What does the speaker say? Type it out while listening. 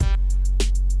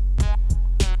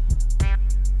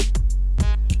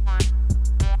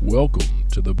Welcome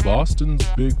to the Boston's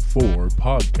Big Four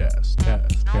podcast.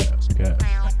 Cast.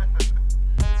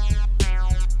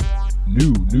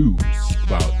 New news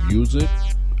about music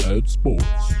and sports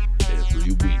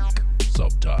every week,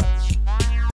 sometimes.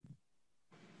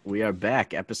 We are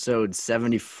back, episode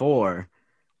 74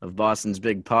 of Boston's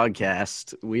Big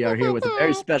Podcast. We are here with a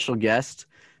very special guest,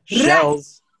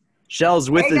 Shells.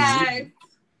 Shells with Hey, a guys. Z.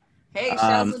 Hey,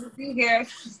 Shells, good to be here.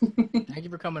 Thank you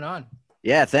for coming on.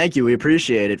 Yeah, thank you. We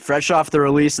appreciate it. Fresh off the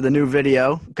release of the new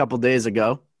video a couple days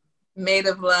ago. Made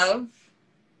of Love.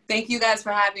 Thank you guys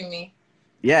for having me.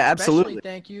 Yeah, absolutely.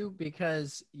 Especially thank you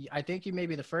because I think you may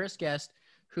be the first guest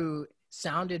who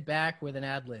sounded back with an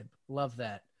ad lib. Love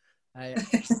that.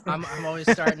 I'm always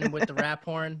starting with the rap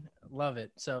horn. Love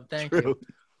it. So thank you.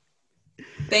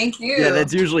 Thank you. Yeah,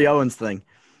 that's usually Owen's thing.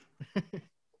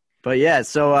 But yeah,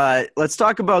 so let's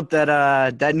talk about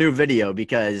that new video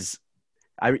because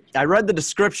I read the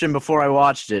description before I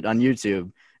watched it on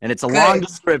YouTube, and it's a long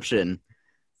description.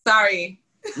 Sorry.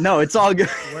 No, it's all good.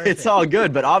 It's all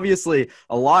good, but obviously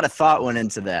a lot of thought went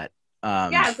into that.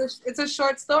 Yeah, it's a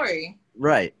short story.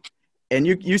 Right. And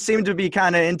you seem to be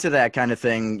kind of into that kind of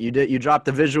thing. You dropped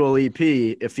the visual EP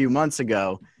a few months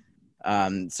ago.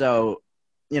 So,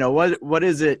 you know, what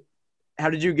is it? How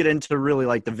did you get into really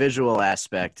like the visual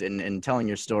aspect and telling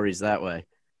your stories that way?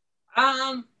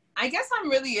 I guess I'm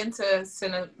really into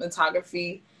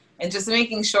cinematography and just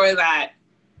making sure that,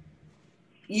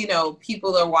 you know,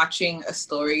 people are watching a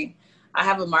story. I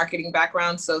have a marketing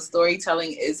background, so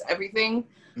storytelling is everything.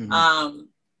 Mm-hmm.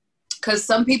 Because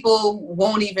some people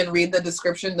won't even read the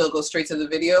description. They'll go straight to the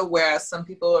video, whereas some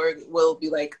people will be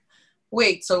like,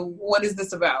 wait, so what is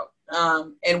this about?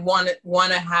 And want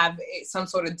to have some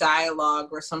sort of dialogue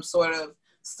or some sort of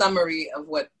summary of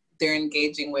what they're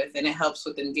engaging with. And it helps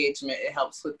with engagement. It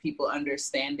helps with people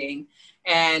understanding.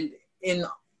 And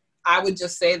I would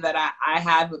just say that I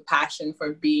have a passion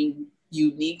for being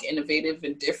unique, innovative,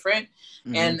 and different,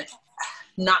 mm-hmm. and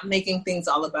not making things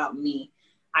all about me.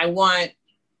 I want,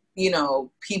 you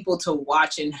know, people to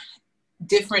watch and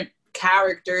different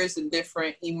characters and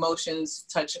different emotions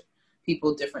touch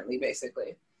people differently,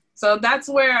 basically. So that's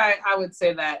where I would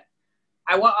say that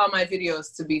I want all my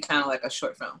videos to be kind of like a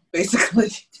short film,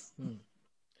 basically.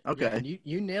 Okay. Yeah, and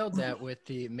you nailed that with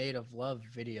the Made of Love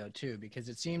video too, because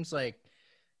it seems like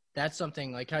that's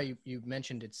something like how you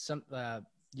mentioned it's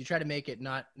you try to make it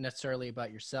not necessarily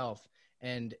about yourself.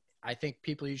 And I think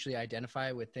people usually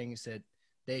identify with things that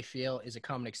they feel is a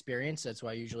common experience. That's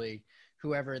why usually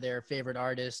whoever their favorite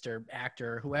artist or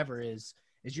actor or whoever is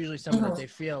usually someone that they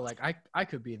feel like I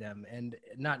could be them, and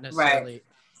not necessarily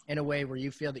in a way where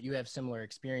you feel that you have similar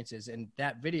experiences. And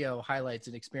that video highlights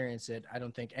an experience that I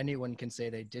don't think anyone can say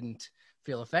they didn't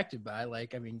feel affected by.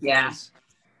 Like, I mean, yeah.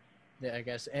 I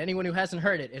guess anyone who hasn't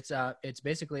heard it, it's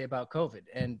basically about COVID,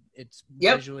 and it's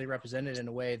visually represented in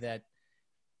a way that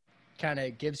kind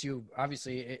of gives you,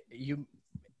 obviously,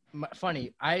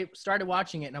 funny. I started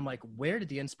watching it and I'm like, where did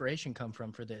the inspiration come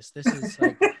from for this? This is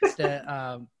like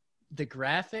the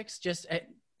graphics. Just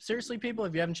seriously, people,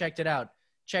 if you haven't checked it out,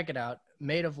 check it out.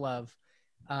 Made of Love.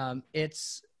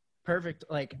 It's perfect.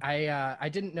 Like I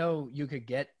didn't know you could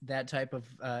get that type of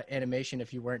animation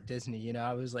if you weren't Disney. You know,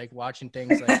 I was like watching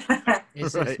things like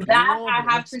is this real? That I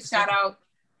have to shout out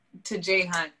to Jay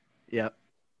Hunt. Yep.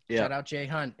 Shout out Jay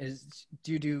Hunt.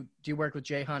 Do you work with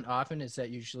Jay Hunt often? Is that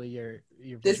usually your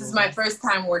This is my first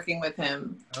time working with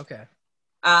him. Okay.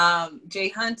 Jay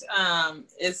Hunt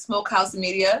is Smokehouse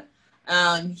Media.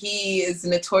 He is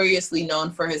notoriously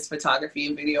known for his photography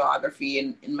and videography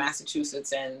in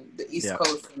Massachusetts and the East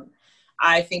Coast. And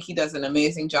I think he does an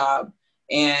amazing job.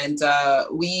 And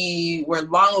we were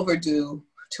long overdue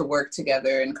to work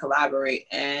together and collaborate.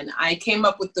 And I came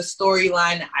up with the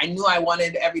storyline. I knew I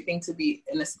wanted everything to be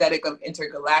an aesthetic of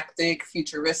intergalactic,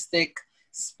 futuristic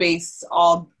space,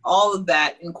 all of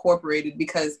that incorporated,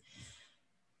 because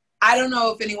I don't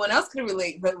know if anyone else can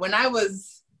relate, but when I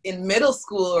was in middle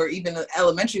school or even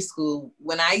elementary school,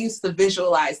 when I used to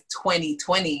visualize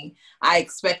 2020, I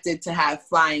expected to have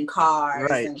flying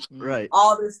cars. Right.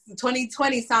 All this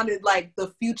 2020 sounded like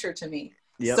the future to me.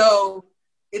 Yep. So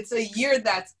it's a year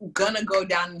that's gonna go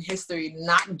down in history,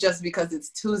 not just because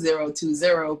it's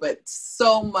 2020, but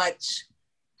so much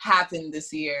happened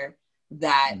this year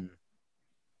that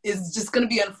is just gonna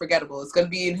be unforgettable. It's gonna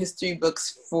be in history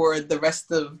books for the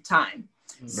rest of time.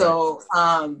 Right. So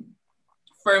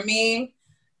for me,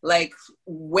 like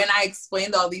when I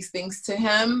explained all these things to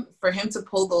him, for him to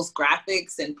pull those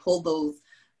graphics and pull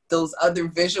those other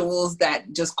visuals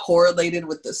that just correlated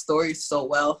with the story so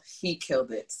well, he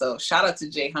killed it. So shout out to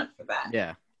Jay Hunt for that.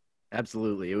 Yeah,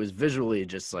 absolutely. It was visually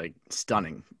just like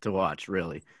stunning to watch,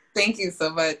 really. Thank you so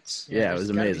much. Yeah, it was there's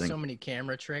gotta be amazing. so many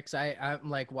camera tricks. I'm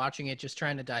like watching it, just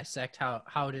trying to dissect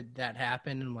how did that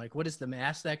happen, and like, what is the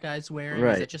mask that guy's wearing? Is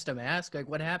Right. it just a mask? Like,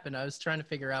 what happened? I was trying to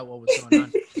figure out what was going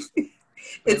on.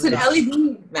 It's an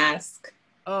LED mask.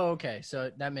 Oh, okay.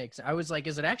 So that makes. I was like,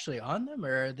 is it actually on them,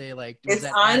 or are they like? It's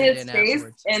on his face,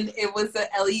 and it was an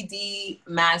LED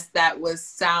mask that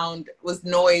was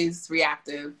noise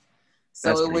reactive. So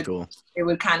That's it pretty would cool. it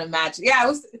would kind of match.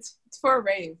 Yeah, it's for a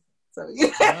rave. So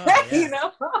yeah. you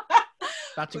know,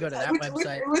 About to go to that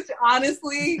website. which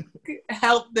honestly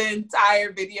helped the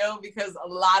entire video, because a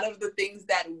lot of the things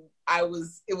that it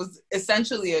was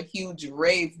essentially a huge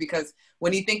rave, because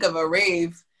when you think of a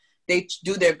rave, they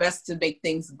do their best to make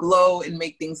things glow and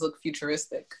make things look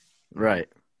futuristic. Right.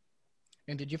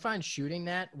 And did you find shooting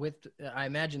that with? I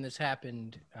imagine this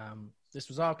happened. This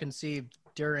was all conceived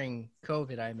during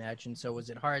COVID, I imagine. So was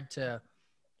it hard to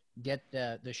get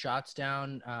the shots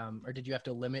down, or did you have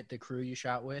to limit the crew you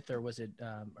shot with, or was it,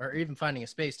 or even finding a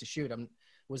space to shoot?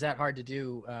 Was that hard to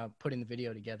do, putting the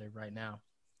video together right now?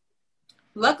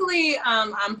 Luckily,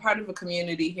 I'm part of a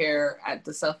community here at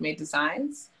the Self-Made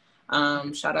Designs.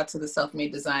 Shout out to the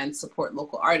Self-Made Designs, support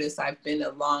local artists. I've been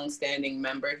a long-standing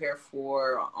member here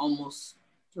for almost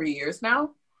 3 years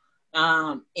now.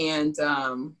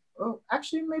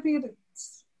 Actually, maybe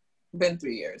it's been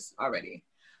 3 years already.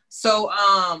 So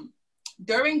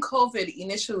during COVID,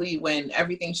 initially when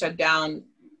everything shut down,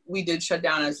 we did shut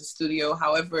down as a studio.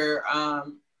 However,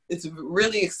 it's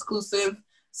really exclusive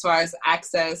as far as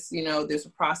access. You know, there's a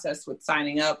process with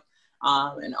signing up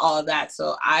and all of that.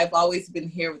 So I've always been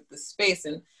here with the space,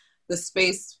 and the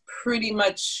space pretty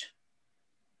much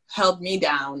held me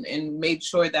down and made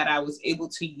sure that I was able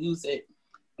to use it.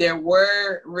 There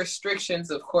were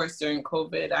restrictions, of course, during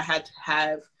COVID. I had to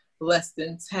have less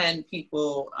than 10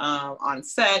 people on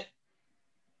set,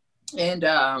 and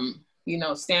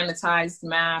sanitized,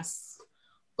 masks,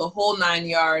 the whole 9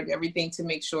 yards, everything to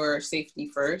make sure safety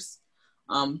first.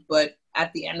 But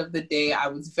at the end of the day, I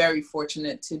was very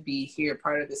fortunate to be here,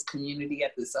 part of this community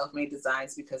at the Self-Made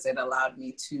Designs, because it allowed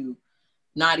me to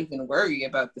not even worry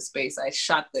about the space. I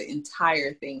shot the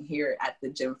entire thing here at the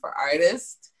Gym for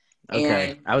Artists.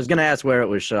 Okay. And I was going to ask where it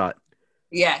was shot.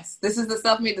 yes, this is the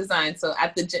Self-Made Design. So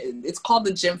at the gym, it's called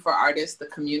the Gym for Artists, the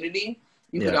community.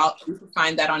 You could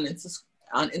find that on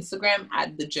Instagram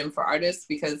at the Gym for Artists,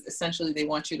 because essentially they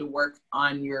want you to work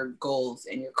on your goals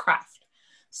and your craft.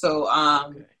 So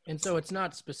okay. And so it's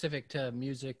not specific to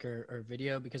music or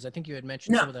video, because I think you had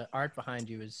mentioned some of the art behind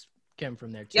you came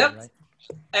from there too,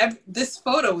 right? This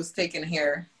photo was taken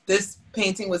here. This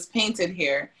painting was painted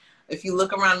here. If you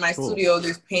look around my studio,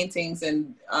 there's paintings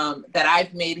and that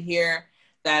I've made here,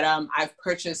 that I've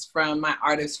purchased from my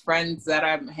artist friends that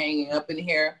I'm hanging up in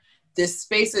here. This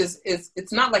space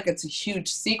it's not like it's a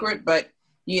huge secret, but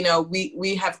you know,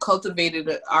 we have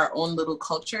cultivated our own little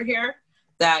culture here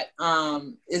that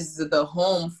is the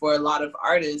home for a lot of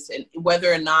artists. And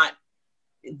whether or not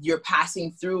you're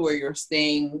passing through or you're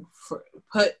staying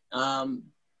put,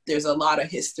 there's a lot of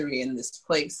history in this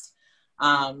place.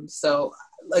 So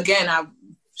again, I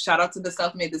shout out to the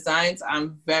Self-Made Designs.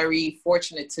 I'm very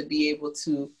fortunate to be able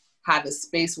to have a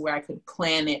space where I could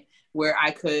plan it, where I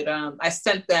could, I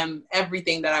sent them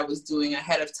everything that I was doing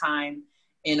ahead of time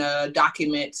in a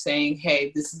document saying,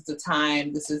 hey, this is the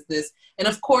time, this is this. And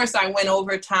of course I went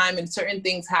over time and certain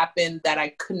things happened that I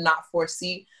could not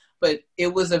foresee, but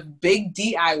it was a big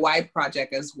DIY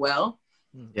project as well.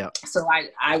 Yeah. So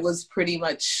I was pretty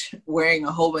much wearing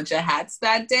a whole bunch of hats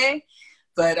that day.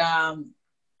 But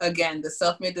again, the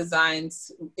Self-Made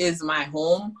Designs is my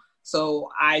home.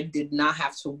 So I did not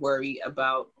have to worry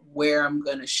about where I'm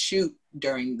going to shoot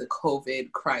during the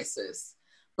COVID crisis.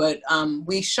 But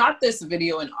we shot this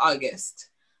video in August.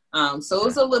 So it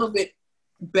was a little bit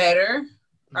better,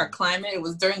 our climate. It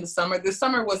was during the summer. The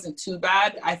summer wasn't too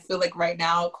bad. I feel like right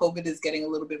now COVID is getting a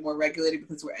little bit more regulated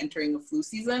because we're entering the flu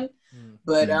season.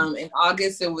 But in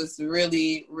August, it was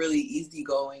really, really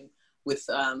easygoing with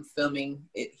filming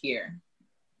it here.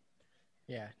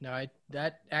 Yeah, no,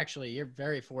 that actually, you're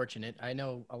very fortunate. I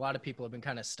know a lot of people have been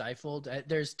kind of stifled.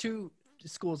 There's two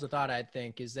schools of thought, I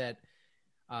think, is that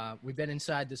we've been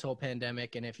inside this whole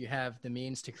pandemic, and if you have the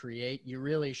means to create, you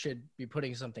really should be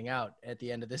putting something out at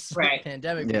the end of this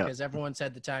pandemic, because everyone's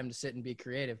had the time to sit and be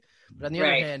creative. But on the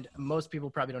other hand, most people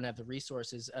probably don't have the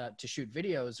resources to shoot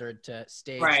videos or to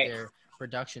stage their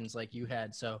productions like you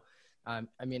had. So, I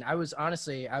mean, I was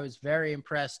very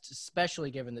impressed,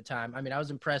 especially given the time. I mean, I was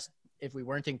impressed if we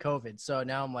weren't in COVID. So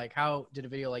now I'm like, how did a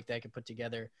video like that get put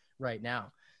together right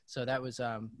now? So that was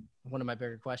one of my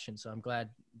bigger questions. So I'm glad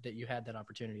that you had that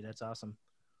opportunity. That's awesome.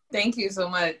 Thank you so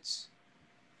much.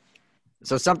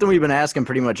 So something we've been asking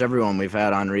pretty much everyone we've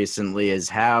had on recently is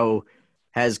how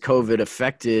has COVID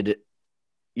affected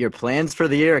your plans for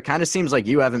the year? It kind of seems like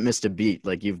you haven't missed a beat.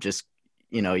 Like you've just,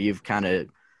 you've kind of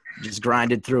just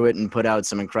grinded through it and put out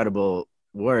some incredible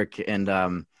work. And,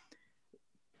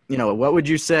 what would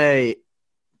you say,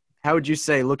 how would you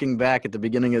say, looking back at the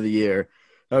beginning of the year,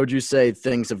 how would you say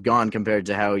things have gone compared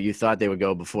to how you thought they would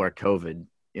go before COVID,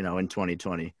 in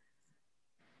 2020?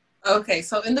 Okay,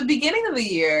 so in the beginning of the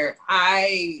year,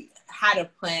 I had a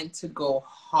plan to go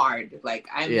hard. Like,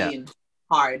 I mean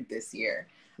hard this year.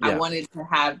 Yeah. I wanted to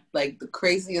have, like, the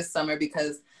craziest summer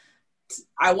because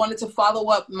I wanted to follow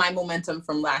up my momentum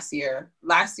from last year.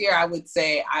 Last year, I would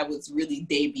say I was really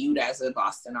debuted as a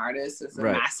Boston artist, as a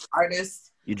mass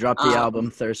artist. You dropped the album,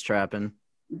 Thirst Trappin'.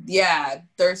 Yeah,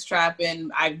 Thirst Trappin'.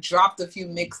 I've dropped a few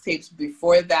mixtapes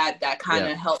before that kind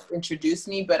of helped introduce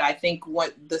me. But I think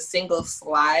what the single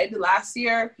Slide last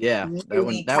year, that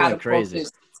went crazy.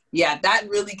 Yeah, that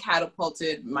really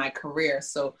catapulted my career.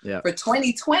 So for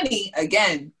 2020,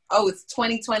 again, it's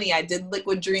 2020. I did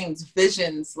Liquid Dreams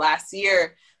Visions last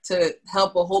year to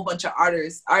help a whole bunch of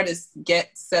artists get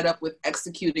set up with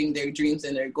executing their dreams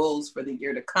and their goals for the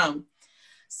year to come.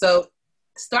 So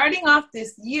starting off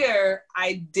this year,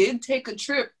 I did take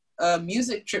a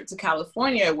music trip to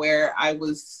California where I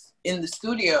was in the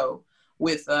studio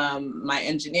with my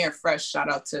engineer, Fresh. Shout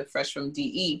out to Fresh from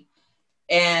DE.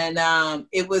 And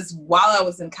it was while I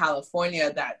was in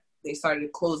California that they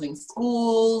started closing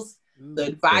schools. The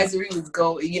advisory was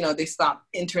they stopped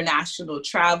international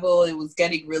travel. It was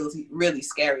getting really, really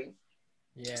scary.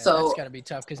 Yeah, so that's got to be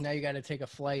tough because now you got to take a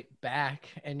flight back,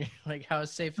 and you're like, how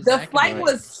safe is that? The flight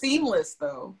was seamless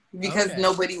though because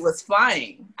nobody was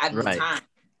flying at the time.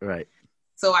 Right.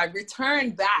 So I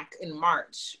returned back in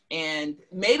March, and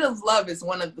Made of Love is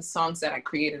one of the songs that I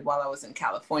created while I was in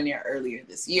California earlier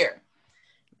this year.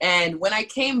 And when I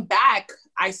came back,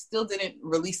 I still didn't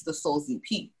release the Souls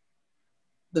EP,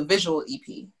 the visual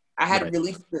EP. I had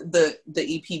released the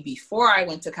EP before I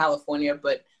went to California,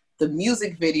 but the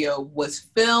music video was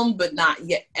filmed but not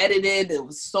yet edited. There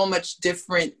was so much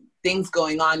different things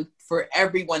going on for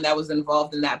everyone that was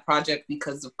involved in that project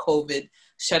because of COVID,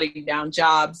 shutting down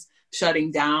jobs,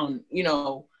 shutting down,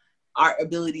 our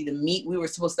ability to meet. We were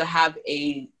supposed to have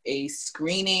a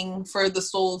screening for the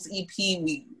Souls EP.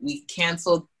 We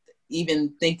canceled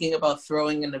even thinking about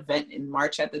throwing an event in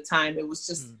March at the time. It was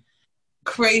just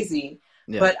crazy.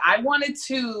 Yeah. But I wanted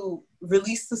to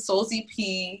release the Souls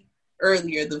EP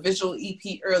earlier, the visual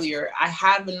EP earlier. I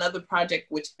have another project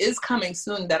which is coming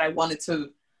soon that I wanted to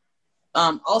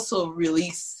also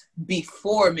release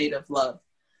before Made of Love.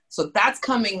 So that's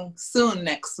coming soon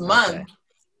next month. Okay.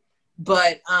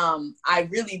 But I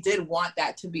really did want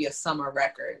that to be a summer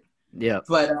record. Yeah.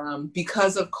 But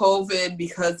because of COVID,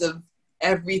 because of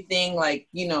everything,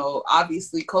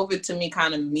 obviously COVID to me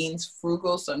kind of means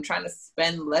frugal. So I'm trying to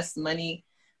spend less money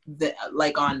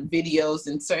on videos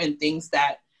and certain things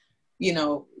that,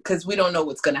 because we don't know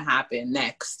what's going to happen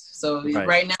next. So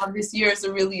right now, this year is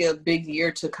really a big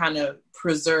year to kind of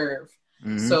preserve.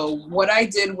 Mm-hmm. So what I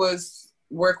did was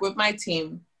work with my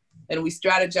team, and we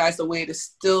strategized a way to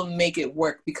still make it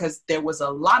work because there was a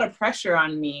lot of pressure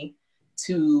on me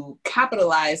to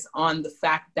capitalize on the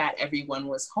fact that everyone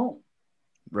was home.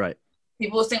 Right.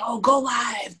 People were saying, go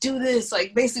live, do this.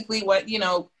 Like basically what,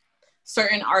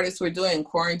 certain artists were doing,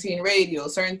 quarantine radio,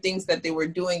 certain things that they were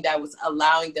doing that was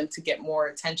allowing them to get more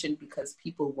attention because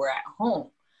people were at home.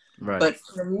 Right. But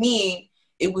for me,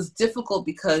 it was difficult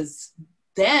because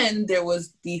then there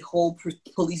was the whole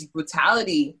police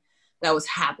brutality that was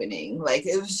happening. Like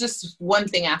it was just one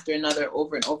thing after another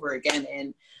over and over again.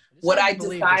 And what I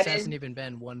decided, this hasn't even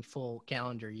been one full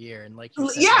calendar year. And like you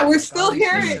said, we're still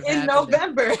here in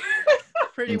November.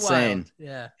 Pretty insane. Wild.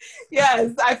 Yeah.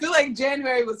 Yes, I feel like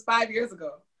January was 5 years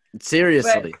ago.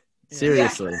 Seriously.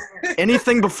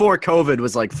 Anything before COVID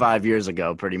was like 5 years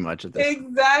ago, pretty much. At this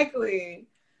exactly.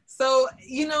 So,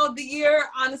 the year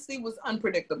honestly was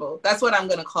unpredictable. That's what I'm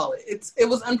going to call it. It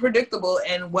was unpredictable.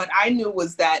 And what I knew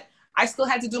was that I still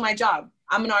had to do my job.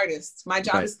 I'm an artist. My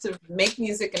job is to make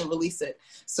music and release it.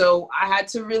 So I had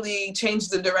to really change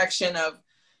the direction of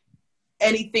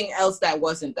anything else that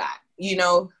wasn't that.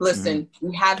 Listen,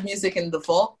 we have music in the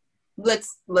vault.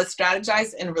 Let's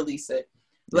strategize and release it.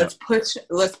 Let's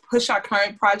push our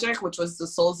current project, which was the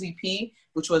Souls EP,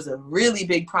 which was a really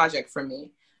big project for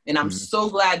me. And I'm so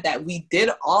glad that we did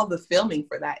all the filming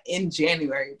for that in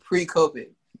January, pre-COVID.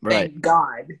 Right.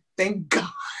 Thank God.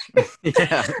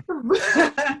 Yeah.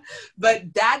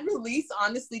 But that release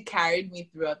honestly carried me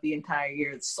throughout the entire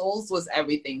year. Souls was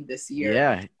everything this year.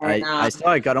 Yeah, And, I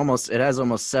saw it has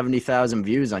almost 70,000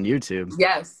 views on YouTube.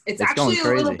 yes, it's going actually a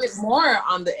little crazy. bit more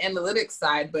on the analytics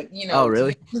side, but Oh,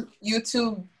 really?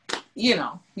 YouTube,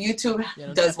 YouTube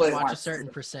You does what it watch a wants. certain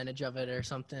percentage of it or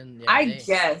something. Yeah, I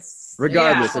guess.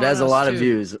 Regardless, Yeah. it has a lot of Too.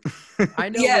 views. I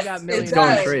know Yes, we got it millions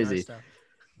going does. crazy.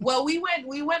 Well, we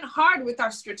went hard with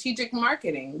our strategic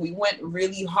marketing. We went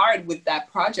really hard with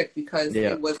that project because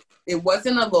it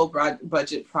wasn't a low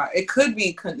budget project. It could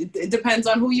be. It depends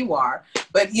on who you are,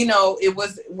 but it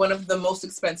was one of the most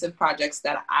expensive projects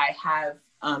that I have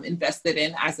invested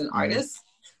in as an artist.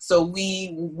 So we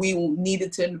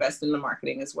needed to invest in the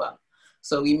marketing as well.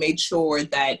 So we made sure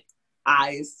that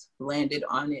eyes landed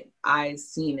on it, eyes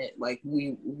seen it. Like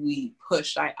we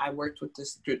pushed. I worked with the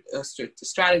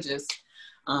strategist.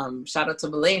 Shout out to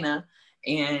Milena,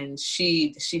 and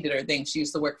she did her thing. She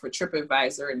used to work for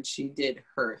TripAdvisor, and she did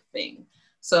her thing.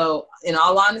 So in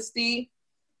all honesty,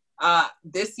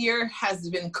 this year has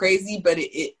been crazy, but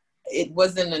it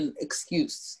wasn't an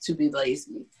excuse to be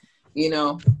lazy. You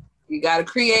got to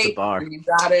create and you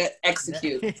got to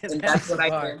execute. And that's what I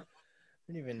did. I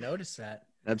didn't even notice that.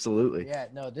 Absolutely. Yeah,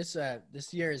 no, this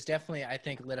year is definitely, I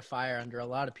think, lit a fire under a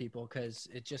lot of people, because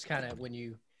it just kind of,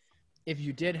 if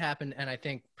you did happen, and I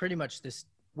think pretty much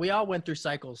we all went through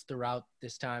cycles throughout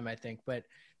this time, I think, but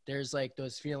there's like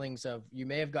those feelings of you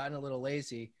may have gotten a little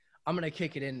lazy. I'm going to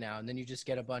kick it in now. And then you just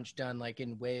get a bunch done like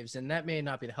in waves. And that may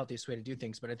not be the healthiest way to do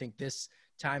things, but I think this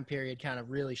time period kind of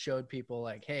really showed people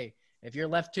like, hey, if you're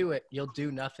left to it, you'll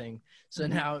do nothing. So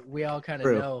now we all kind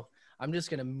of know I'm just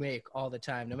going to make all the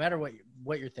time, no matter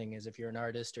what your thing is. If you're an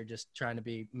artist or just trying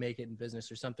to make it in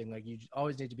business or something, like you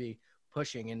always need to be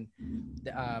pushing. And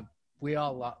we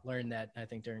all learned that, I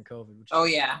think, during COVID. Oh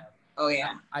yeah.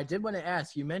 I did want to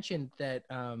ask, you mentioned that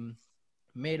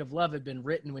Made of Love had been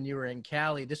written when you were in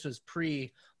Cali. This was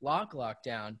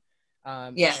pre-lockdown.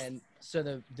 Yes. And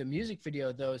so the music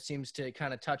video, though, seems to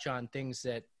kind of touch on things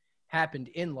that happened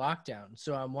in lockdown.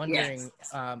 So I'm wondering,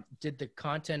 did the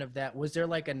content of that, was there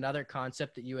like another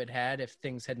concept that you had if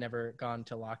things had never gone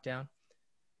to lockdown?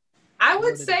 I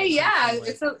would say, yeah,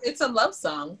 it's a love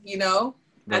song,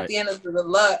 Right. At the end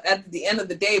of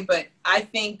the day. But I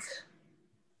think,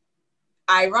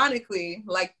 ironically,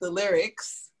 like the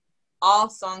lyrics, all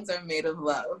songs are made of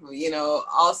love.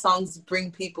 All songs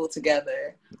bring people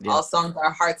together. Yeah. All songs are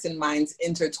hearts and minds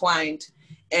intertwined,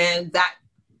 and that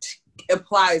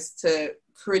applies to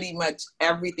pretty much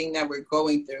everything that we're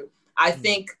going through. I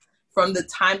think from the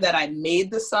time that I made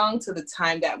the song to the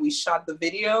time that we shot the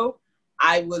video,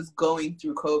 I was going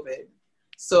through COVID.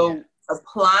 So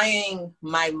applying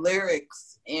my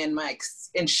lyrics and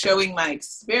showing my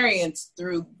experience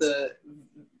through the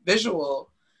visual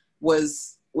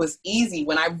was easy.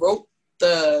 When I wrote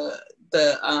the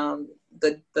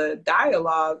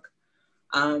dialogue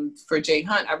for Jay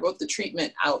Hunt, I wrote the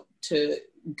treatment out to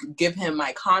give him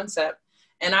my concept,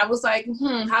 and I was like,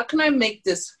 how can I make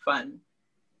this fun?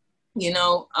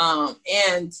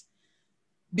 And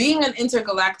being an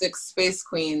intergalactic space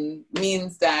queen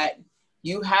means that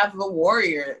you have a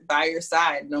warrior by your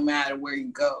side no matter where you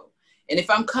go. And if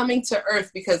I'm coming to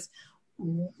Earth, because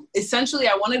essentially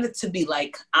I wanted it to be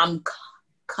like I'm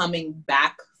coming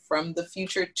back from the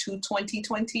future to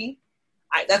 2020.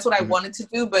 That's what I wanted to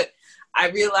do, but I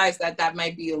realized that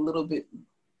might be a little bit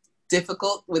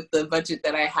difficult with the budget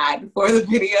that I had for the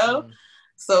video.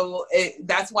 So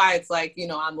that's why it's like,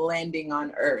 I'm landing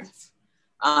on Earth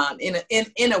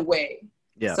in a way.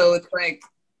 Yeah. So it's like,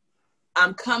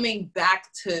 I'm coming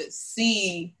back to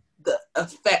see the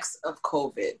effects of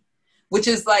COVID, which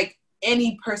is like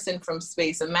any person from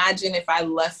space. Imagine if I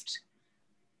left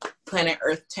planet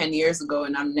Earth 10 years ago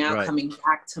and I'm now coming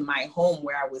back to my home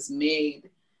where I was made,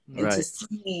 and to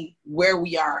see where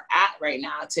we are at right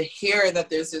now, to hear that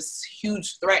there's this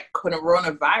huge threat,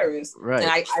 coronavirus. Right.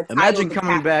 And I imagine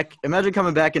coming back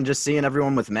and just seeing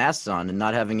everyone with masks on and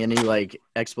not having any like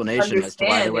explanation as to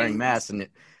why they're wearing masks. And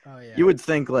you would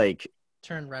think like,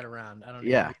 turn right around. I don't know.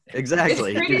 Yeah,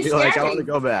 exactly. You'd be like, I want to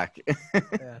go back.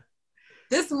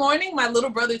 This morning, my little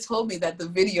brother told me that the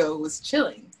video was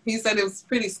chilling. He said it was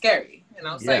pretty scary. And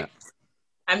I was like,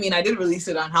 I mean, I did release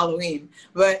it on Halloween,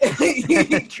 but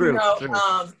true.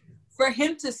 For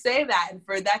him to say that and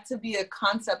for that to be a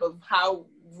concept of how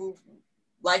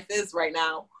life is right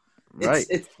now,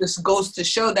 it just goes to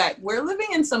show that we're living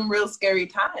in some real scary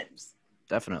times.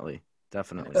 Definitely.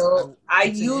 So I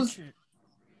use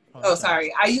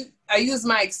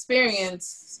my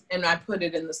experience and I put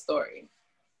it in the story.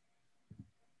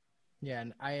 Yeah,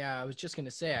 and I was just going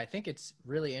to say, I think it's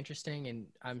really interesting, and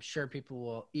I'm sure people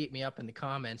will eat me up in the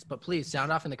comments, but please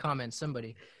sound off in the comments,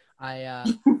 somebody. I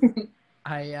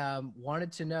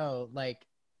wanted to know, like,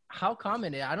 how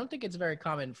common, I don't think it's very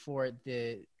common for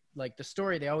the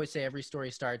story. They always say every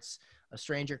story starts, a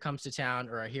stranger comes to town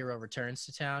or a hero returns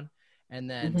to town. And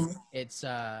then it's,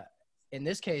 in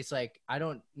this case, like, I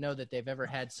don't know that they've ever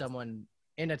had someone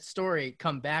in a story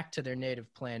come back to their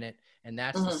native planet, and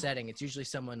that's the setting. It's usually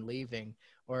someone leaving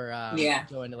or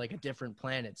going to like a different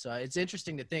planet. So it's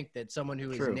interesting to think that someone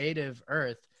who is native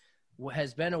Earth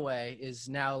has been away, is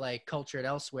now like cultured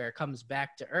elsewhere, comes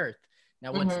back to Earth.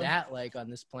 Now, what's that like on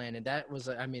this planet? That was,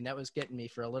 I mean, that was getting me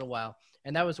for a little while.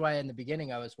 And that was why in the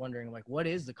beginning I was wondering, like, what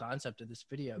is the concept of this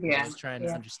video? Because I was trying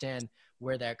to understand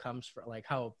where that comes from, like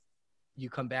how you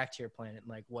come back to your planet and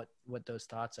like what those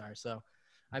thoughts are. So,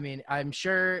 I mean, I'm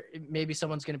sure maybe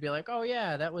someone's going to be like, oh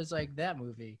yeah, that was like that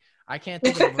movie. I can't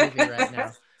think of a movie right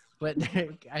now, but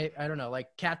I don't know, like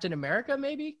Captain America,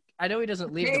 maybe. I know he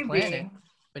doesn't leave the planet,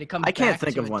 but he comes I can't back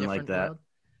think to of a one like different that. world.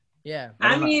 Yeah.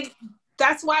 I mean,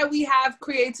 that's why we have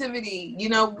creativity. You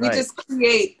know, we just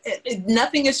create.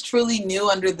 Nothing is truly new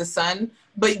under the sun,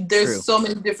 but there's so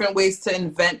many different ways to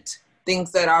invent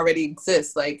things that already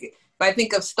exist. Like, if I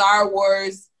think of Star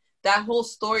Wars, that whole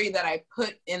story that I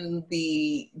put in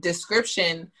the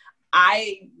description,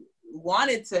 I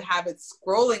wanted to have it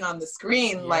scrolling on the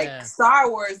screen like Star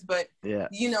Wars, but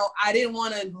you know, I didn't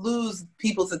want to lose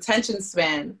people's attention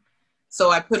span. So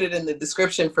I put it in the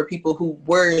description for people who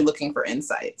were looking for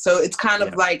insight. So it's kind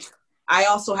of like, I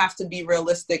also have to be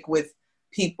realistic with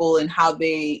people and how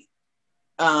they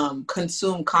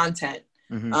consume content.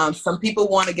 Some people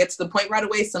want to get to the point right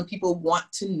away. Some people want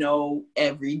to know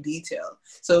every detail.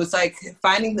 So it's like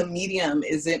finding the medium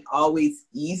isn't always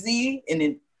easy and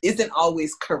it isn't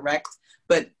always correct,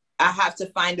 but I have to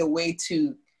find a way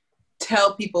to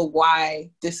tell people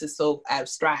why this is so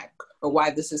abstract or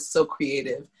why this is so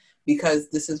creative, because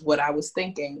this is what I was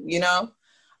thinking, you know?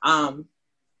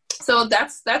 So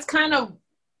that's kind of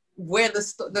where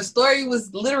the story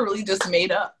was literally just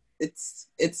made up.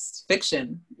 It's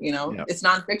fiction, you know, it's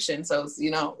nonfiction. So,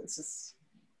 you know, it's just.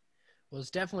 Well,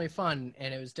 it's definitely fun,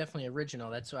 and it was definitely original.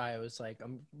 That's why I was like,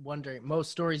 I'm wondering, most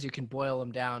stories you can boil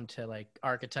them down to like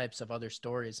archetypes of other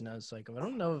stories. And I was like, I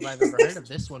don't know if I've ever heard of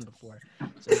this one before.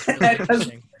 So it's really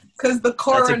interesting. Because the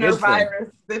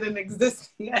coronavirus didn't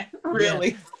exist yet,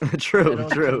 really. True.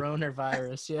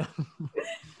 Coronavirus, yeah.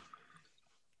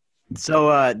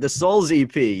 So the Souls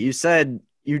EP, you said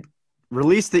you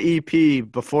released the EP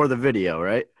before the video,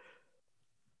 right?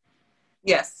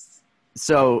 Yes.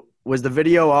 So was the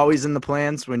video always in the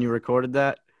plans when you recorded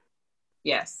that?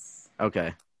 Yes.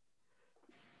 Okay.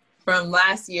 From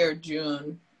last year,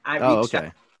 June, I reached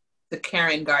out to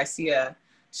Karen Garcia.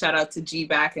 Shout out to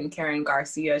G-Back and Karen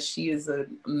Garcia. She is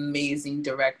an amazing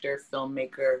director,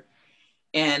 filmmaker.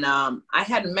 And I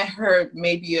had met her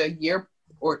maybe a year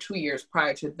or 2 years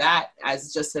prior to that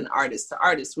as just an artist to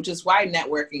artist, which is why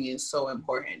networking is so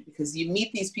important, because you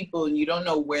meet these people and you don't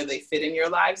know where they fit in your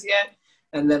lives yet.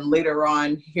 And then later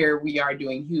on, here we are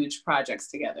doing huge projects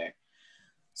together.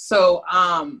 So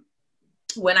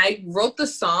when I wrote the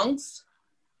songs,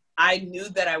 I knew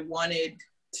that I wanted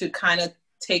to kind of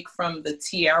take from the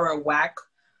Tierra Whack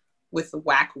with the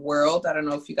Whack World. I don't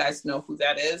know if you guys know who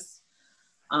that is.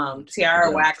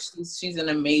 Tierra Whack, she's an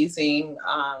amazing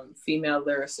female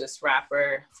lyricist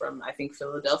rapper from, I think,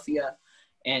 Philadelphia.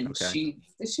 And did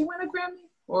she win a Grammy?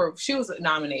 Or she was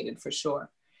nominated for sure.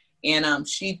 And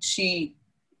she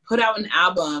put out an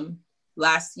album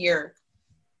last year.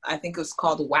 I think it was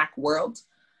called Whack World.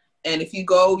 And if you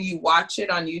go, you watch it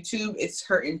on YouTube, it's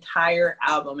her entire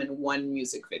album in one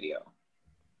music video.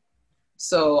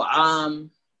 So,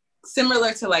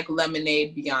 similar to like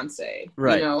Lemonade, Beyonce,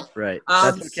 right? You know? Right.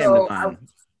 That's what came to mind.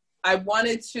 I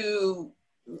wanted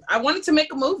to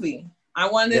make a movie. I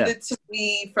wanted it to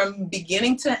be from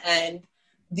beginning to end,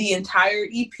 the entire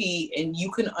EP, and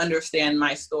you can understand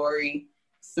my story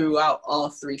throughout all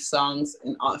three songs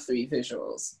and all three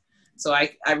visuals. So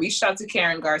I reached out to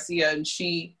Karen Garcia, and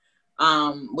she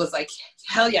was like,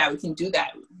 hell yeah, we can do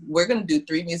that. We're going to do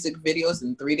 3 music videos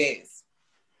in 3 days.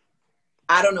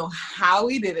 I don't know how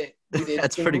we did it. We did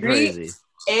That's pretty crazy.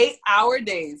 8-hour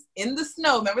days in the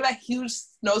snow. Remember that huge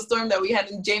snowstorm that we had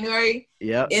in January?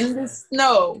 Yep. In the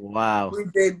snow. Wow. We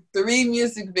did 3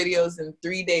 music videos in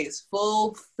 3 days.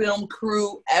 Full film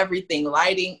crew, everything,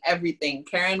 lighting, everything.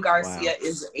 Karen Garcia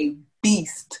is a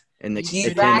beast. And it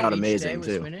came out amazing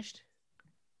too. Finished?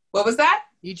 What was that?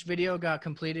 Each video got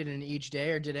completed in each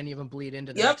day, or did any of them bleed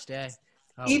into the next day?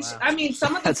 Oh, I mean,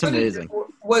 some of the footage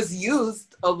was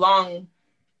used along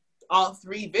all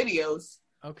 3 videos.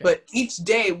 Okay. But each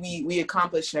day we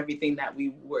accomplished everything that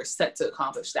we were set to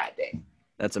accomplish that day.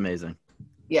 That's amazing.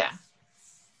 Yeah.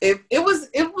 It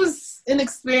was an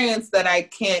experience that I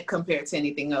can't compare to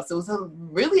anything else. It was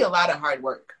really a lot of hard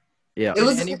work. Yeah.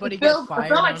 Did anybody get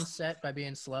fired on set by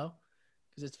being slow?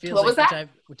 Because it feels what like was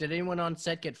that? Did anyone on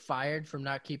set get fired from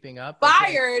not keeping up?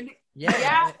 Fired?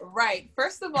 Yeah, right.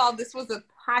 First of all, this was a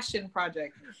passion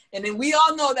project. And then we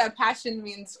all know that passion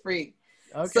means free.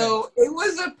 Okay. So it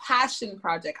was a passion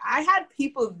project. I had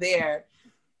people there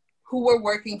who were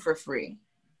working for free.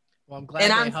 Well, I'm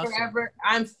glad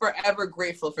I'm forever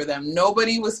grateful for them.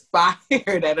 Nobody was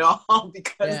fired at all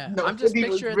because I'm just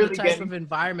picturing the type of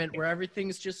environment where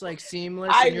everything's just like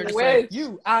seamless and you're just like,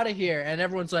 you out of here, and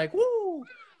everyone's like, woo!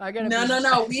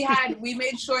 No. We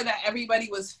made sure that everybody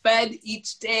was fed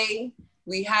each day.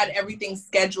 We had everything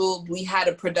scheduled. We had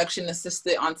a production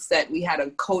assistant on set. We had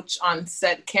a coach on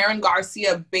set. Karen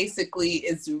Garcia basically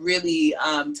is really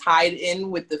tied in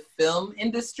with the film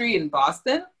industry in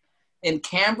Boston, in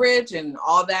Cambridge, and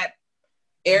all that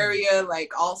area,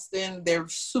 like Alston. They're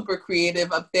super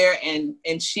creative up there, and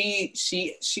she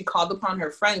called upon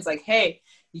her friends like, hey,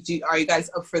 are you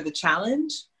guys up for the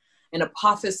challenge? And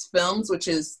Apophis Films, which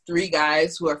is 3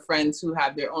 guys who are friends who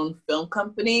have their own film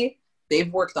company. They've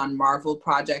worked on Marvel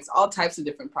projects, all types of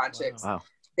different projects. Wow.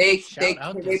 Shout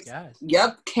out these guys.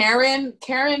 Yep.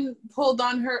 Karen pulled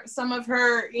on some of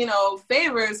her,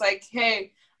 favors, like,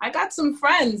 hey, I got some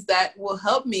friends that will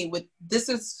help me with, this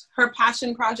is her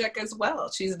passion project as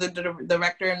well. She's the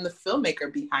director and the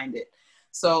filmmaker behind it.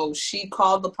 So she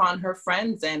called upon her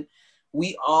friends and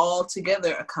we all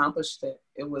together accomplished it.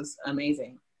 It was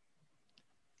amazing.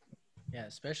 Yeah,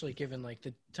 especially given like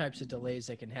the types of delays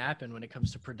that can happen when it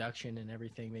comes to production and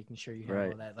everything, making sure you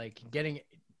have all that, like getting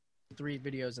 3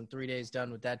 videos in 3 days done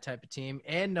with that type of team,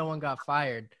 and no one got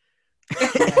fired.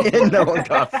 No one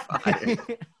got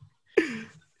fired.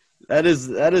 That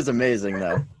is amazing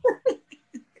though.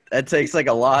 That takes like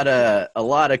a lot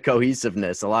of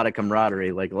cohesiveness, a lot of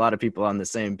camaraderie, like a lot of people on the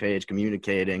same page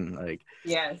communicating. Like,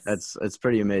 yes, that's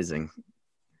pretty amazing.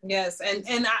 Yes,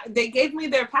 and they gave me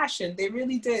their passion. They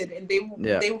really did, and they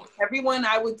everyone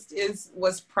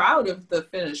was proud of the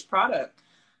finished product.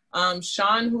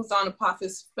 Sean, who's on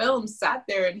Apophis Films, sat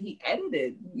there and he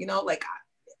edited. Like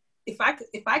if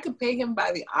I could pay him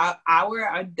by the hour,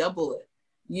 I'd double it.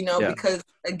 Because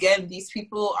again, these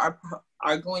people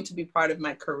are going to be part of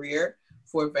my career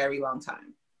for a very long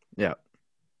time. Yeah,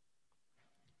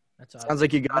 that's awesome. Sounds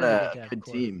like you got a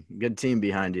good team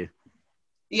behind you.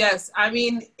 Yes, I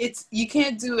mean, you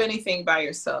can't do anything by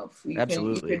yourself.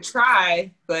 Absolutely. You can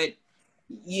try, but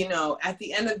at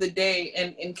the end of the day,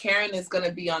 and Karen is going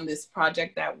to be on this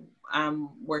project that I'm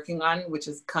working on, which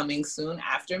is coming soon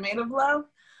after Made of Love.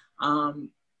 How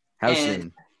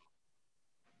soon?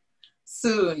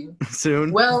 Soon.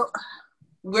 Soon? Well,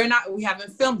 we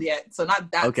haven't filmed yet, so not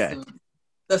that soon.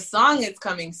 The song is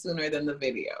coming sooner than the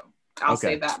video. I'll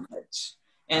say that much.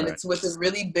 And it's with a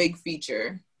really big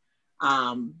feature.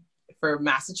 For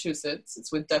Massachusetts.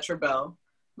 It's with Dutch Rebel,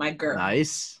 my girl.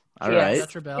 Nice. All right.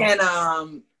 Dutch Rebel.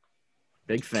 And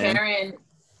big fan. Karen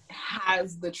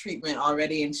has the treatment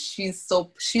already, and she's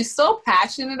so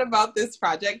passionate about this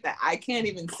project that I can't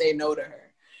even say no to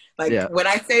her. Like when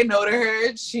I say no to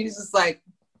her, she's just like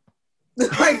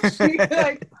she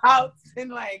like pouts and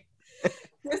like,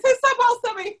 this is supposed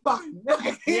to be fun.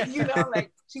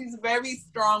 Like she's a very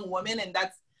strong woman, and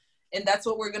that's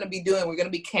what we're going to be doing. We're going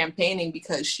to be campaigning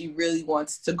because she really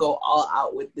wants to go all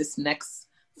out with this next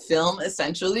film,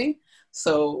 essentially.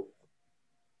 So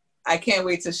I can't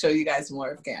wait to show you guys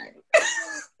more of Karen.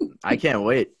 I can't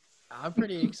wait. I'm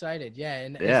pretty excited. Yeah.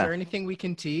 And is there anything we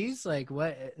can tease? Like,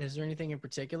 is there anything in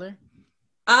particular?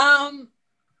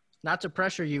 Not to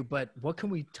pressure you, but what can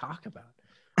we talk about?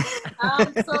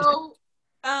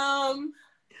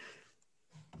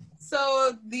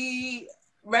 So the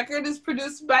record is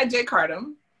produced by Jay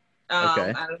Cardam. I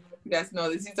don't know if you guys know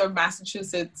this. These are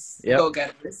Massachusetts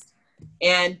go-getters.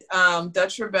 And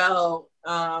Dutch Rebel,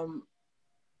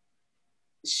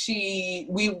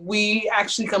 we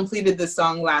actually completed this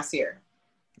song last year.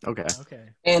 Okay.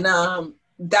 And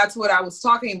that's what I was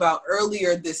talking about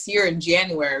earlier this year in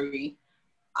January.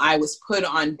 I was put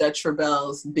on Dutch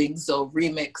Rebel's Big Zo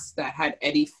remix that had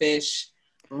Eddie Fish,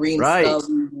 Reem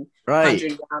Scully,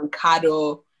 100 Down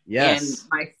Cado, and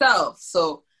myself.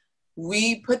 So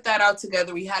we put that out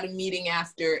together. We had a meeting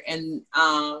after, and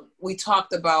we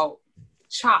talked about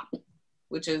Chop,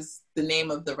 which is the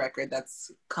name of the record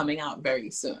that's coming out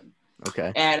very soon.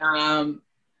 Okay. And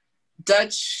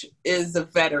Dutch is a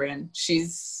veteran.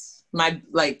 She's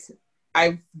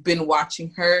I've been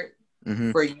watching her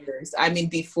for years. I mean,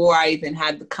 before I even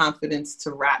had the confidence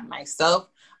to rap myself,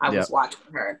 I was watching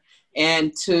her.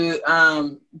 And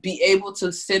to be able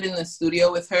to sit in the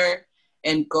studio with her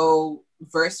and go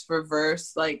verse for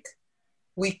verse, like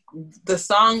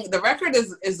the record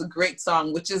is a great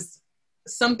song, which is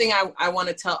something I want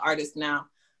to tell artists now.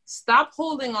 Stop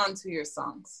holding on to your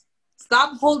songs.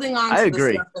 Stop holding on to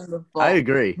the stuff in the vault. I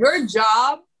agree. Your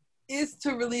job is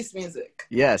to release music.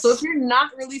 Yes. So if you're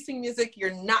not releasing music,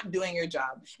 you're not doing your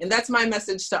job. And that's my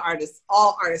message to artists,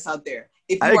 all artists out there.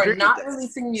 If you are not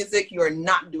releasing music, you are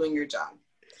not doing your job.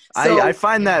 So, I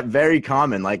find that very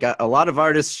common. Like a lot of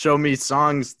artists show me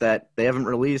songs that they haven't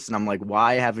released, and I'm like,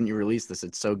 why haven't you released this?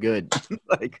 It's so good.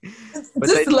 Like,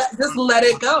 just let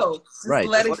it go. Right.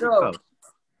 Let it go.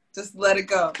 Just let it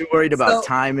go. Too worried about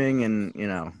timing and, you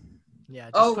know. Yeah.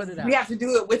 Just put it out. We have to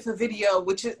do it with a video,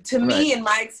 which to me, in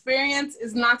my experience,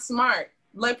 is not smart.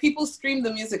 Let people stream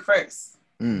the music first.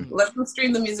 Let them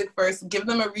stream the music first. Give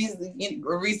them a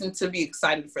reason to be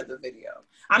excited for the video.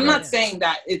 I'm not saying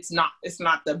that it's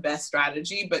not the best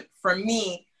strategy, but for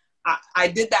me, I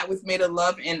did that with Made of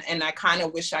Love, and I kind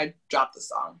of wish I dropped the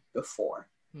song before.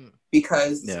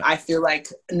 Because I feel like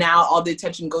now all the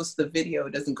attention goes to the video.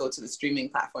 It doesn't go to the streaming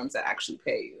platforms that actually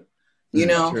pay you. You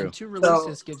know, and 2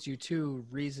 releases gives you 2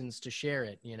 reasons to share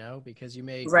it, you know, because you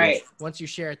may, once you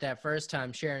share it that first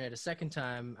time, sharing it a second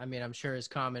time, I mean, I'm sure is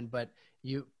common, but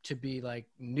you to be like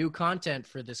new content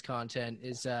for this content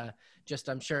is just,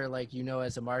 I'm sure, like, you know,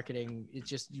 as a marketing, it's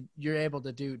just, you're able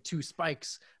to do 2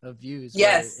 spikes of views.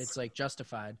 Yes. It's like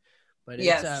justified, but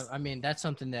it's, I mean, that's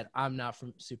something that I'm not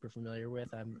super familiar with.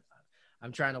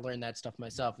 I'm trying to learn that stuff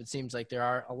myself. It seems like there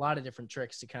are a lot of different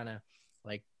tricks to kind of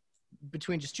like,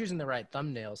 between just choosing the right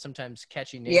thumbnail, sometimes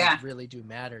catchy names really do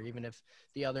matter. Even if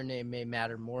the other name may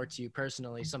matter more to you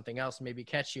personally, something else may be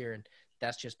catchier, and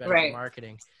that's just better for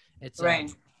marketing. It's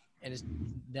and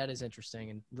that is interesting.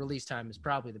 And release time is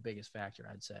probably the biggest factor,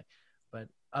 I'd say. But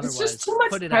otherwise, it's just too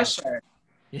much put it pressure. out.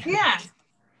 Yeah.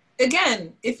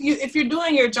 Again, if you're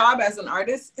doing your job as an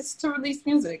artist, it's to release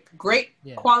music, great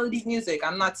quality music.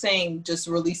 I'm not saying just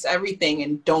release everything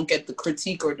and don't get the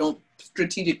critique or don't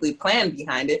strategically plan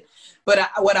behind it.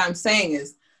 But what I'm saying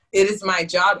is, it is my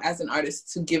job as an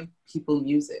artist to give people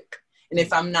music. And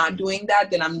if I'm not doing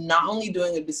that, then I'm not only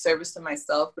doing a disservice to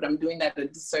myself, but I'm doing that a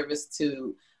disservice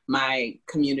to my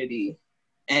community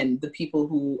and the people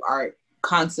who are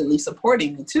constantly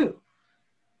supporting me too.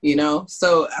 You know,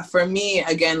 so for me,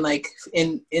 again, like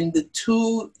in the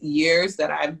 2 years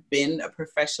that I've been a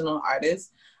professional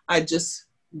artist, I just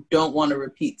don't want to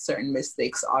repeat certain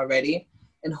mistakes already.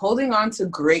 And holding on to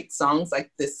great songs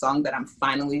like this song that I'm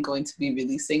finally going to be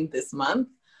releasing this month,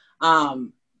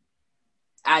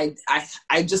 I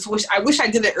just wish I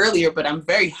did it earlier, but I'm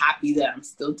very happy that I'm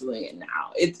still doing it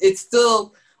now. It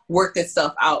still worked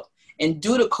itself out. And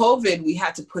due to COVID, we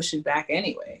had to push it back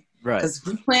anyway. Right. Because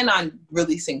we plan on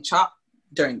releasing Chop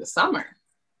during the summer.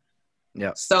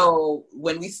 Yeah. So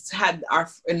when we had our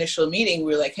initial meeting,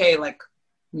 we were like, hey, like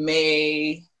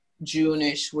May,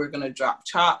 June-ish, we're going to drop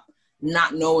Chop,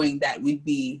 not knowing that we'd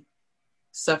be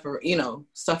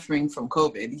suffering from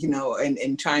COVID, you know,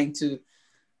 and trying to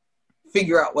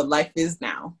figure out what life is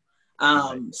now.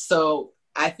 So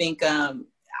I think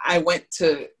I went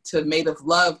to Made of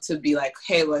Love to be like,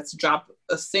 hey, let's drop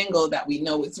a single that we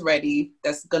know is ready,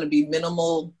 that's going to be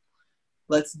minimal,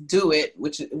 let's do it,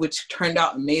 which turned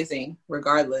out amazing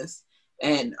regardless.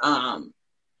 And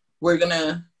we're going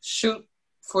to shoot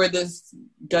for this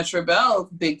Dutch Rebel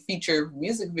big feature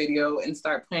music video and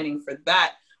start planning for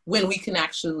that when we can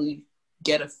actually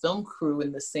get a film crew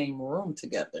in the same room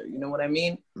together. You know what I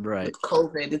mean? Right. With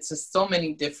COVID, it's just so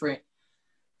many different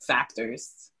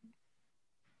factors.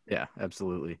 Yeah,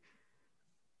 absolutely.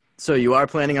 So you are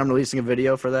planning on releasing a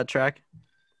video for that track?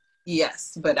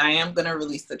 Yes, but I am going to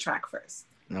release the track first.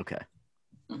 Okay.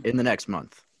 In the next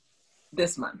month?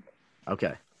 This month.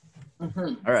 Okay.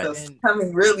 Mm-hmm. All right. So it's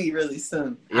coming really, really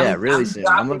soon. Yeah, really soon.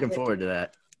 I'm looking forward to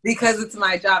that. Because it's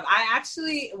my job. I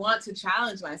actually want to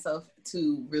challenge myself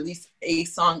to release a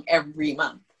song every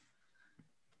month.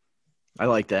 I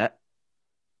like that.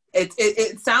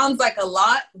 It sounds like a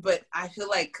lot, but I feel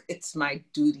like it's my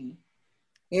duty.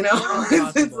 You know,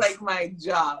 it's like my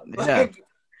job. Yeah. Like,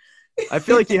 I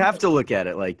feel like you have to look at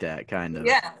it like that, kind of.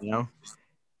 Yeah. You know,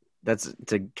 that's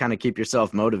to kind of keep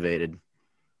yourself motivated.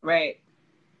 Right.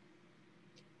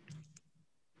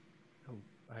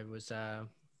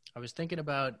 I was thinking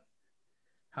about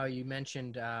how you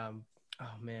mentioned. Oh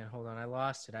man, hold on, I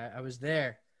lost it. I was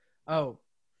there. Oh,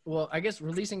 well, I guess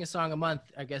releasing a song a month,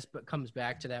 I guess, but comes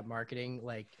back to that marketing.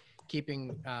 Like,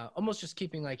 keeping almost just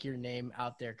keeping like your name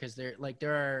out there, because there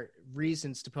are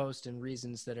reasons to post and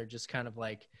reasons that are just kind of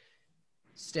like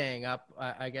staying up,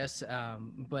 I guess.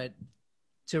 But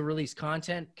to release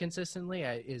content consistently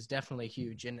is definitely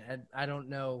huge. And I don't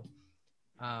know.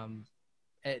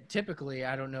 Typically,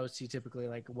 I don't know. See, typically,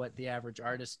 like what the average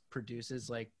artist produces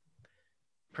like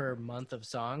per month of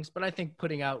songs, but I think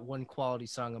putting out one quality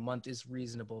song a month is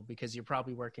reasonable, because you're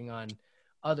probably working on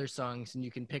other songs and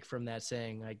you can pick from that,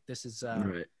 saying like, this is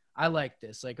Right. I like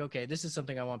this, like, okay, this is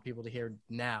something I want people to hear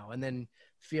now, and then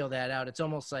feel that out. It's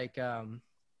almost like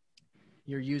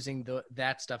you're using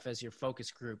that stuff as your focus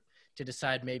group to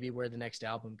decide maybe where the next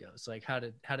album goes. Like how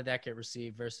did that get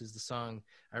received versus the song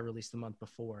I released the month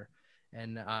before.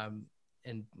 And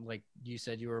like you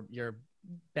said, your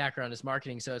background is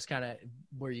marketing, so it's kind of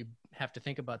where you have to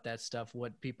think about that stuff,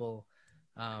 what people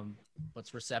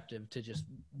what's receptive to just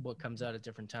what comes out at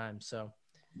different times. So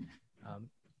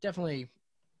definitely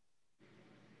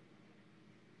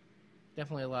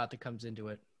a lot that comes into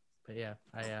it. But yeah,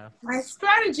 my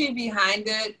strategy behind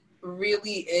it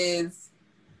really is,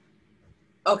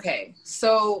 okay,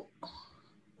 so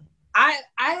I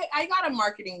got a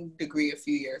marketing degree a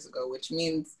few years ago, which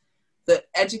means the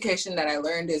education that I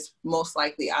learned is most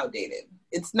likely outdated.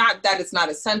 It's not that it's not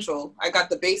essential. I got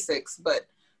the basics, but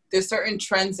there's certain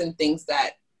trends and things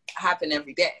that happen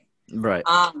every day. Right.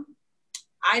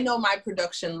 I know my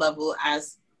production level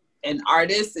as an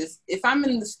artist is, if I'm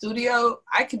in the studio,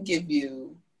 I could give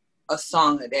you a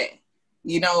song a day,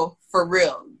 for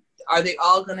real. Are they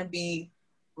all going to be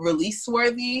release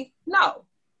worthy? No.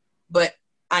 But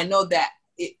I know that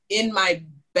in my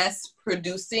best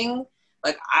producing,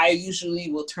 like I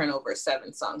usually will turn over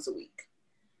 7 songs a week.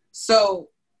 So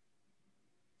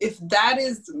if that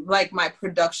is like my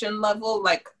production level,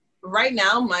 like right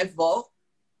now, my vault,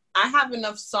 I have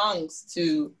enough songs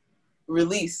to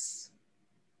release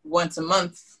once a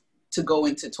month to go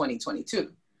into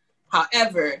 2022.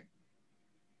 However,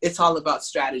 it's all about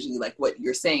strategy, like what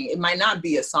you're saying. It might not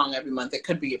be a song every month. It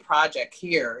could be a project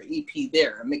here, EP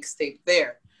there, a mixtape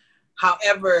there.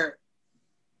 However,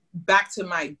 back to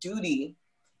my duty,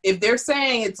 if they're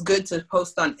saying it's good to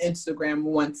post on Instagram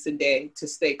once a day to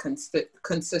stay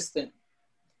consistent,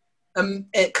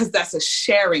 because that's a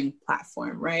sharing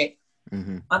platform, right?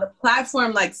 Mm-hmm. On a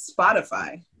platform like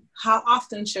Spotify, how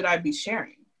often should I be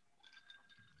sharing?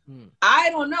 I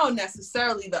don't know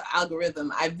necessarily the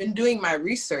algorithm. I've been doing my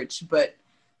research, but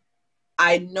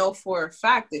I know for a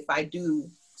fact if I do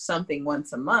something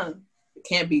once a month, it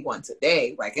can't be once a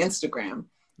day like Instagram.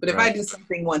 But if I do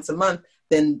something once a month,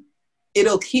 then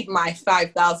it'll keep my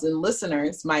 5,000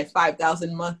 listeners, my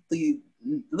 5,000 monthly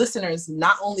listeners.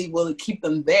 Not only will it keep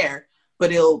them there,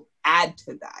 but it'll add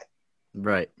to that.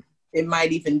 Right. It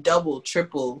might even double,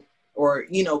 triple, or,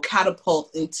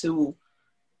 catapult into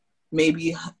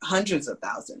maybe hundreds of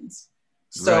thousands.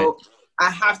 So I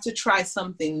have to try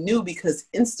something new, because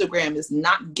Instagram is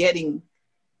not getting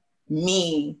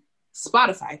me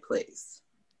Spotify plays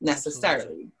necessarily.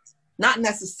 Absolutely. Not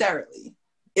necessarily.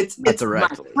 It's my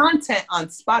content on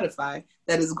Spotify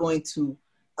that is going to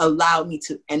allow me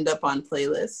to end up on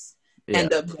playlists,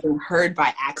 end up getting heard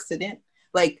by accident.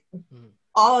 Like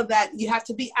all of that, you have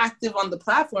to be active on the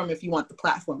platform if you want the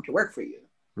platform to work for you.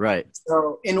 Right.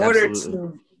 So in order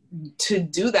to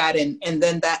do that, and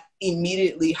then that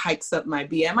immediately hikes up my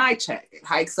BMI check. It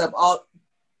hikes up all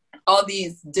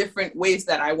these different ways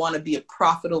that I want to be a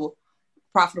profitable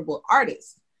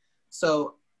artist.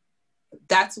 So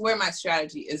that's where my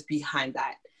strategy is behind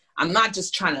that. I'm not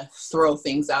just trying to throw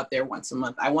things out there once a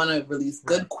month. I want to release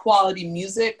good quality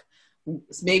music,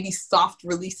 maybe soft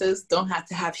releases, don't have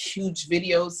to have huge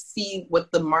videos, see what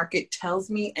the market tells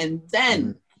me, and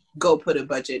then go put a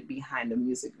budget behind a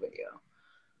music video.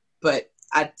 But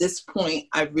at this point,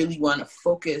 I really want to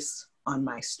focus on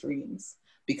my streams,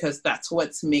 because that's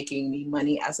what's making me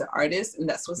money as an artist, and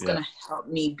that's what's going to help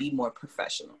me be more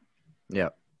professional. Yeah.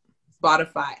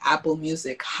 Spotify, Apple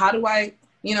Music. How do I,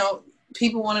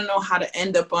 people want to know how to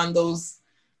end up on those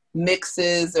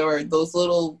mixes or those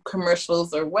little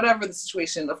commercials or whatever the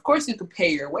situation. Of course, you could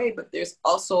pay your way, but there's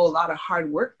also a lot of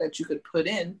hard work that you could put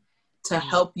in to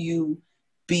help you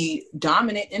be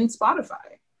dominant in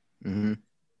Spotify. Mm-hmm.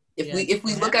 If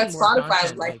we look at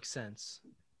Spotify, like, makes sense.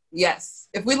 Yes.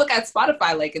 If we look at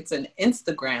Spotify like it's an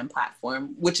Instagram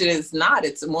platform, which it is not,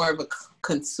 it's more of a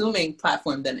consuming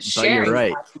platform than a sharing. But you're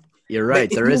right. platform. You're right.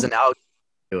 There is an algorithm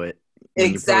to it.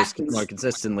 Exactly. You post more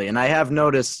consistently. And I have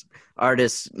noticed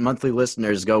artists' monthly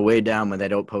listeners go way down when they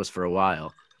don't post for a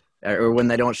while, or when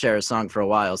they don't share a song for a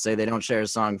while. Say they don't share a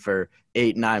song for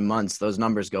 8-9 months, those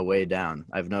numbers go way down.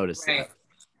 I've noticed that.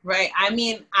 Right. I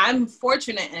mean, I'm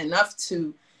fortunate enough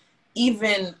to,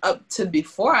 even up to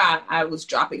before I was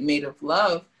dropping Made of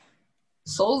Love,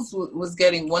 Souls was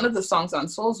getting, one of the songs on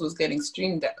Souls was getting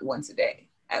streamed once a day,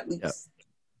 at least. Yep.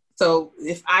 So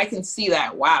if I can see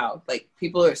that, wow, like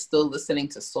people are still listening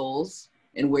to Souls,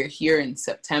 and we're here in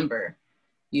September.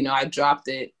 You know, I dropped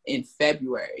it in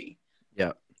February.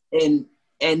 Yeah. And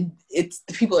it's,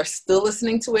 people are still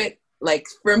listening to it. Like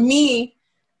for me,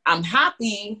 I'm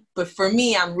happy, but for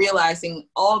me, I'm realizing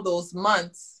all those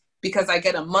months, because I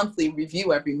get a monthly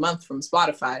review every month from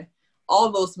Spotify,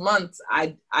 all those months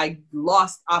I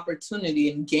lost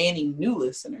opportunity in gaining new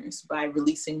listeners by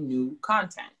releasing new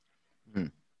content.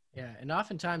 Mm. Yeah, and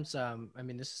oftentimes, I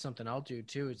mean, this is something I'll do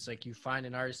too. It's like you find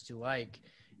an artist you like,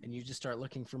 and you just start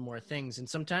looking for more things. And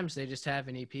sometimes they just have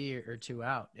an EP or two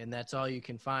out, and that's all you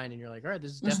can find. And you're like, all right,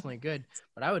 this is definitely good.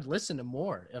 But I would listen to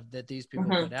more of that these people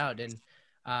put out. And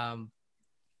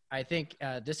I think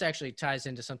this actually ties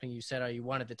into something you said. You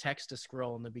wanted the text to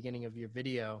scroll in the beginning of your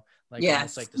video, like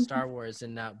almost like the Star Wars,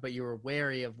 and but you were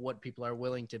wary of what people are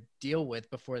willing to deal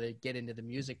with before they get into the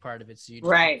music part of it. So you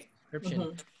just put the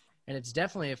description. And it's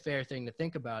definitely a fair thing to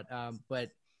think about.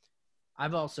 But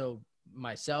I've also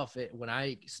myself, when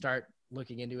I start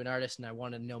looking into an artist and I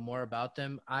want to know more about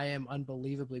them, I am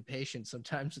unbelievably patient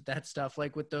sometimes with that stuff.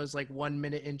 Like with those like 1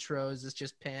 minute intros, it's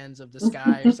just pans of the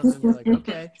sky or something. You're like,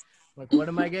 okay, like what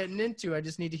am I getting into? I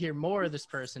just need to hear more of this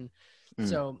person.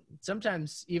 So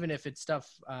sometimes even if it's stuff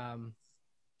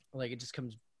like it just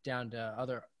comes down to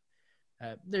other,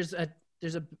 there's a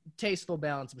tasteful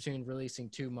balance between releasing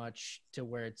too much to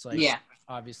where it's like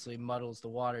obviously muddles the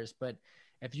waters. But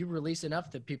if you release enough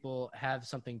that people have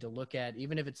something to look at,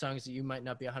 even if it's songs that you might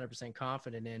not be 100%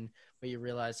 confident in, but you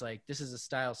realize like this is a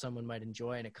style someone might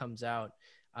enjoy and it comes out,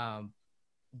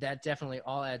 that definitely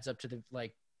all adds up to the,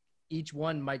 like each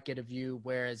one might get a view.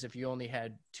 Whereas if you only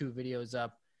had 2 videos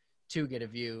up to get a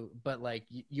view, but like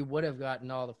you would have gotten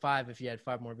all the 5 if you had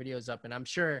 5 more videos up. And I'm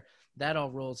sure that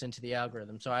all rolls into the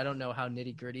algorithm. So I don't know how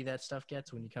nitty gritty that stuff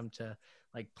gets when you come to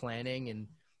like planning, and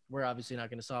we're obviously not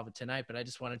going to solve it tonight, but I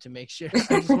just wanted to make sure,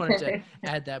 I just wanted to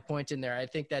add that point in there. I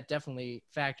think that definitely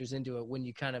factors into it. When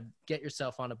you kind of get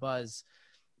yourself on a buzz,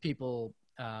 people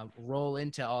roll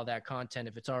into all that content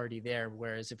if it's already there.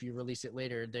 Whereas if you release it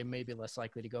later, they may be less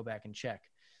likely to go back and check.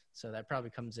 So that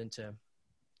probably comes into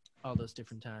all those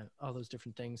different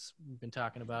things we've been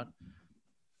talking about.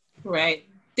 Right.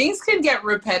 Things can get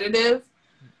repetitive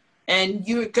and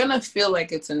you're going to feel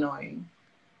like it's annoying.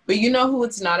 But you know who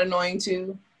it's not annoying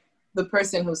to? The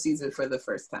person who sees it for the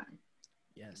first time.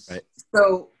 Yes. Right.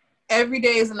 So every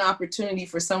day is an opportunity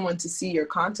for someone to see your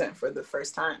content for the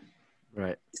first time.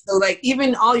 Right. So like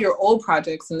even all your old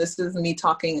projects, and this is me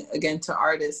talking again to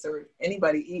artists or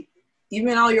anybody,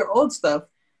 even all your old stuff,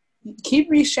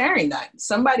 keep resharing that.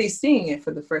 Somebody's seeing it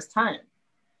for the first time.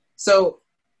 So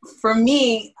for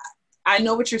me, I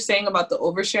know what you're saying about the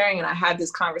oversharing, and I had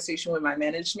this conversation with my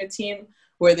management team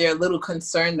where they're a little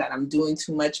concerned that I'm doing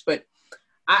too much, but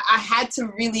I had to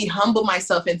really humble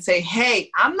myself and say,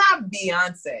 hey, I'm not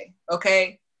Beyonce,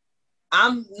 okay?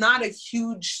 I'm not a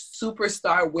huge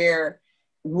superstar where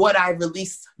what I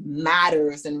release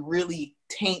matters and really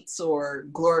taints or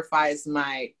glorifies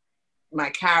my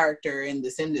character in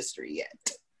this industry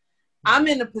yet. I'm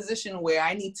in a position where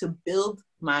I need to build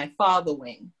my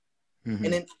following. Mm-hmm.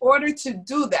 And in order to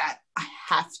do that, I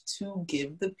have to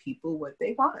give the people what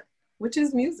they want, which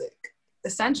is music,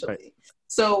 essentially. Right.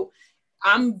 So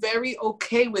I'm very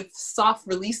okay with soft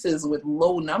releases with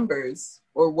low numbers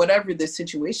or whatever the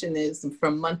situation is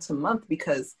from month to month,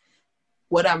 because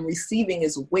what I'm receiving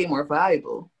is way more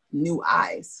valuable, new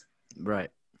eyes. Right.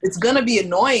 It's going to be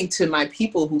annoying to my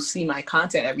people who see my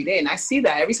content every day. And I see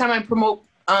that every time I promote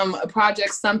a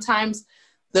project, sometimes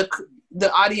the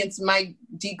audience might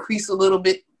decrease a little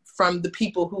bit from the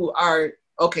people who are,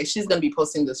 okay, she's going to be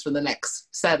posting this for the next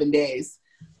 7 days.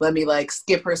 Let me like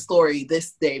skip her story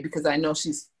this day because I know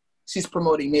she's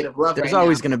promoting Made of Love. There's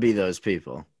always going to be those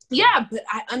people. Yeah, but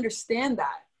I understand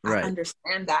that. Right. I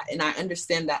understand that. And I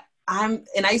understand that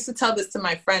and I used to tell this to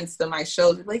my friends, to my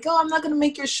shows, like, oh, I'm not going to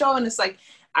make your show. And it's like,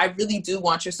 I really do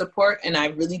want your support. And I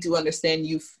really do understand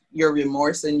your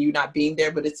remorse and you not being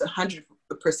there, but it's 100%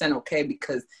 okay,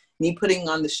 because me putting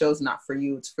on the show is not for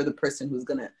you. It's for the person who's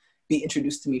going to be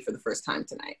introduced to me for the first time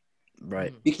tonight.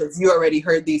 Right. Because you already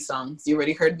heard these songs. You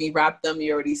already heard me rap them.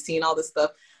 You already seen all this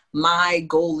stuff. My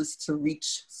goal is to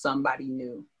reach somebody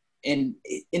new and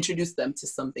introduce them to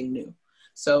something new.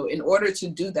 So in order to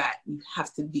do that, you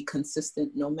have to be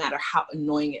consistent no matter how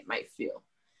annoying it might feel.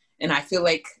 And I feel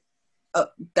like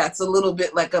that's a little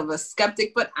bit like of a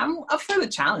skeptic, but I'm up for the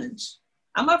challenge.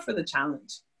 I'm up for the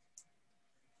challenge.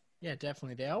 Yeah,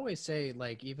 definitely. They always say,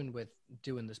 like, even with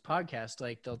doing this podcast,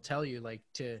 like they'll tell you like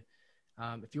to,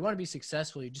 if you want to be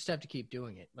successful, you just have to keep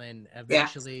doing it. And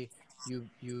eventually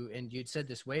and you'd said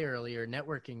this way earlier,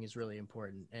 networking is really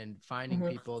important, and finding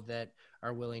people that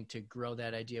are willing to grow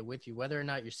that idea with you, whether or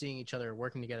not you're seeing each other or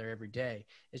working together every day.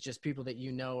 It's just people that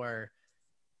you know are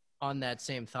on that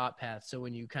same thought path. So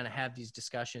when you kind of have these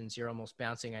discussions, you're almost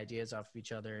bouncing ideas off of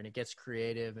each other, and it gets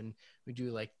creative. And we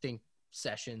do like think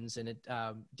sessions, and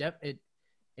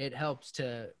it helps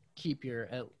to keep your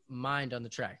mind on the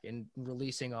track and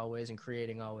releasing always and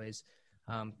creating always.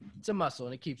 It's a muscle,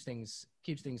 and it keeps things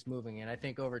moving. And I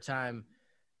think over time,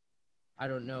 I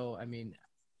don't know, I mean,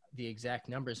 the exact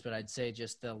numbers, but I'd say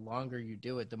just the longer you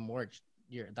do it,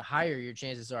 the higher your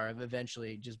chances are of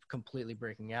eventually just completely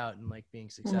breaking out and like being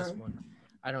successful. And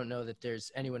I don't know that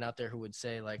there's anyone out there who would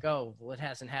say like, oh, well, it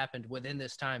hasn't happened within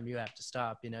this time, you have to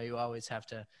stop. You know, you always have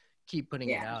to keep putting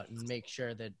it out and make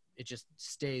sure that it just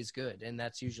stays good. And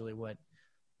that's usually what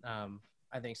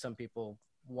I think some people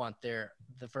want the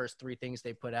first 3 things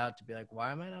they put out to be like,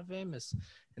 why am I not famous?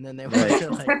 And then they wonder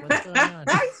like, what's going on?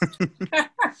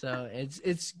 So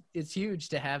it's huge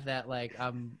to have that, like,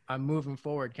 I'm moving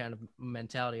forward kind of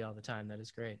mentality all the time. That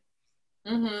is great.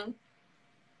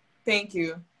 Thank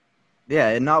you. Yeah,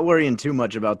 and not worrying too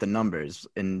much about the numbers,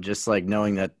 and just like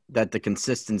knowing that the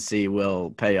consistency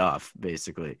will pay off,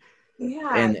 basically.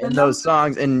 Yeah. And those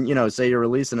songs, and you know, say you're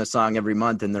releasing a song every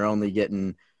month and they're only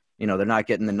getting, you know, they're not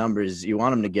getting the numbers you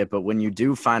want them to get, but when you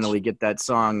do finally get that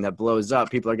song that blows up,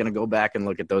 people are going to go back and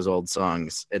look at those old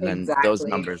songs, and then those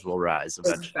numbers will rise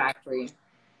eventually. Exactly.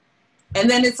 And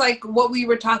then it's like what we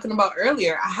were talking about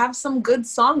earlier. I have some good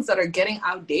songs that are getting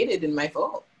outdated in my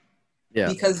phone. Yeah.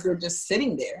 Because they're just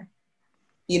sitting there.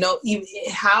 You know,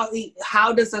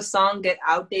 how does a song get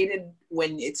outdated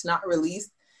when it's not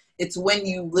released? It's when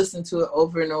you listen to it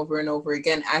over and over and over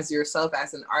again as yourself,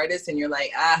 as an artist, and you're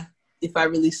like, if I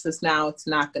release this now, it's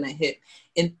not going to hit.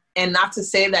 And not to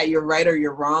say that you're right or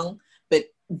you're wrong, but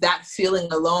that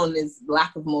feeling alone is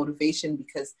lack of motivation,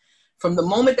 because from the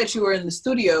moment that you were in the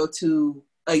studio to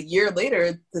a year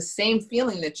later, the same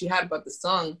feeling that you had about the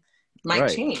song might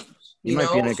change. You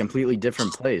might be in a completely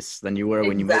different place than you were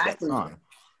when you made that song.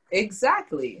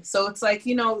 Exactly. So it's like,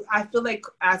 you know, I feel like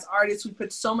as artists, we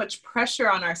put so much pressure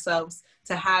on ourselves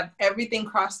to have everything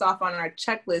crossed off on our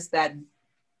checklist that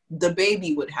the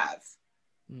baby would have.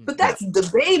 But that's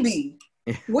the baby.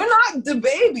 We're not the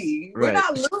baby. We're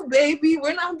not Lil Baby.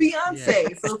 We're not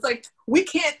Beyonce. So it's like, we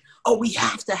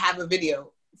have to have a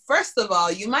video. First of all,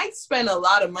 you might spend a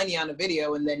lot of money on a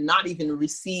video and then not even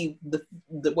receive the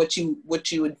what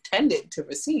you intended to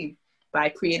receive by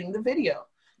creating the video.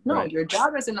 No, your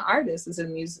job as an artist, as a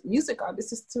music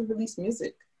artist, is to release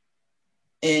music.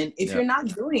 And if you're not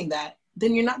doing that,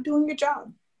 then you're not doing your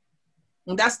job.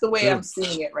 And that's the way I'm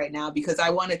seeing it right now, because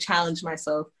I want to challenge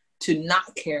myself to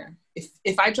not care.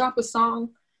 If I drop a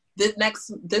song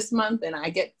this month and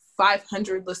I get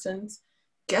 500 listens,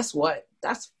 guess what?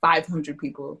 That's 500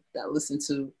 people that listen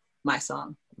to my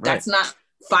song. That's not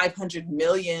 500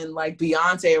 million like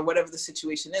Beyonce or whatever the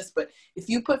situation is. But if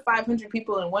you put 500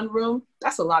 people in one room,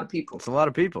 that's a lot of people. It's a lot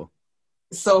of people.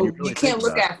 So you can't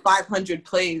look at 500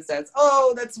 plays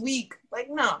that's weak. Like,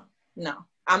 no.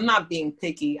 I'm not being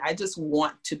picky. I just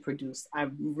want to produce.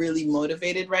 I'm really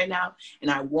motivated right now, and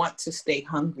I want to stay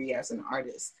hungry as an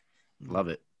artist. Love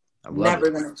it. Never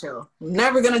gonna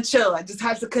chill. I just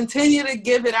have to continue to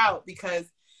give it out, because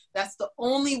that's the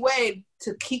only way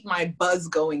to keep my buzz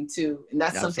going too. And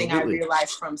that's something I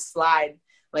realized from Slide.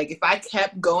 Like, if I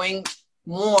kept going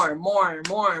more,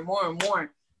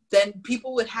 then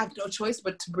people would have no choice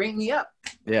but to bring me up.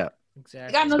 Yeah,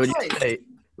 exactly. I got no choice.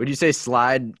 Would you say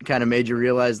Slide kind of made you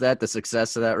realize that, the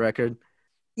success of that record?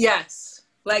 Yes.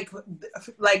 Like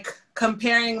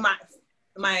comparing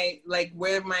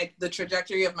the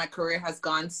trajectory of my career has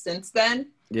gone since then.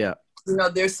 Yeah. You know,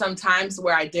 there's some times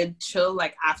where I did chill,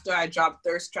 like after I dropped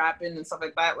Thirst Trapping and stuff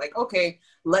like that. Like, okay,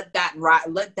 let that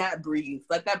breathe,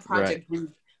 let that project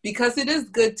breathe, because it is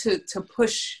good to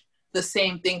push the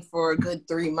same thing for a good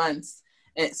 3 months,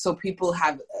 and so people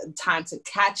have time to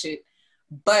catch it.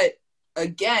 But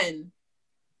again,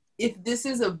 if this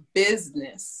is a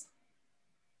business,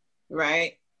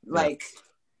 right? Like,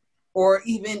 or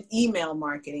even email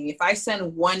marketing, if I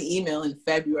send one email in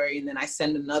February and then I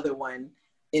send another one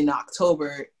in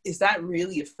October, is that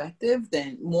really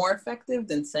more effective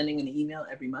than sending an email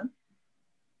every month?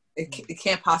 It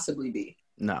can't possibly be.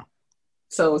 No.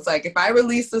 So it's like, if I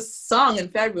release a song in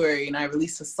February and I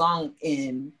release a song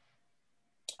in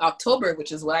October,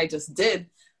 which is what I just did,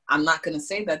 I'm not going to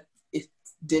say that it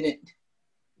didn't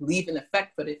leave an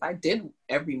effect. But if I did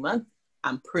every month,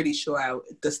 I'm pretty sure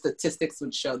the statistics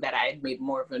would show that I had made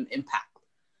more of an impact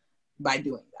by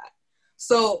doing that.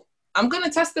 So I'm going to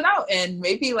test it out. And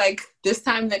maybe like this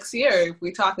time next year, if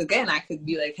we talk again, I could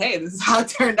be like, hey, this is how it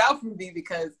turned out for me,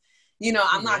 because, you know,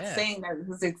 I'm not saying that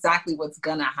this is exactly what's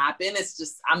going to happen. It's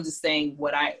just, I'm just saying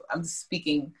I'm just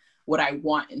speaking what I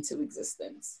want into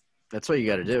existence. That's what you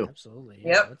got to do. Absolutely.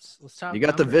 Yeah. Yep. Let's talk. You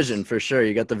got the vision for sure.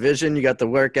 You got the vision, you got the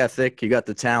work ethic, you got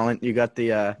the talent, you got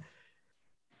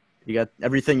you got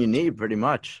everything you need pretty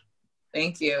much.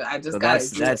 Thank you. I just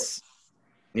that's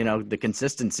you know, the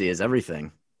consistency is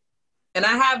everything. And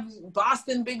I have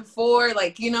Boston Big Four,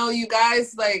 like, you know, you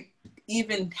guys, like,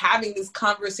 even having this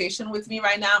conversation with me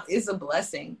right now is a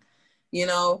blessing. You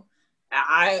know,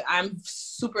 I'm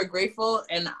super grateful,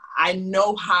 and I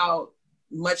know how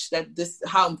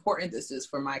important this is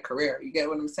for my career. You get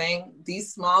what I'm saying?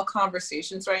 These small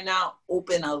conversations right now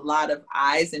open a lot of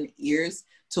eyes and ears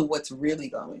to what's really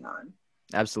going on.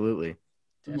 Absolutely.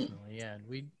 Definitely. Yeah.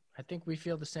 I think we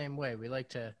feel the same way.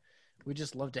 We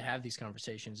just love to have these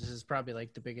conversations. This is probably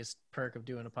like the biggest perk of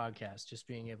doing a podcast, just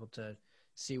being able to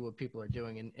see what people are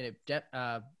doing. And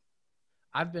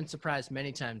I've been surprised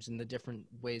many times in the different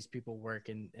ways people work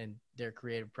and their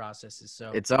creative processes.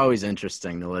 So it's always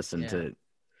interesting to listen to.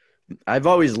 I've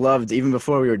always loved, even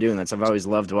before we were doing this, I've always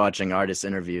loved watching artist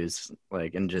interviews,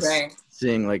 like, and just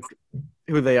seeing like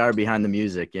who they are behind the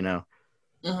music, you know.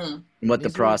 Mm-hmm. And what the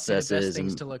process the best is.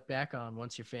 Things to look back on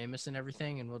once you're famous and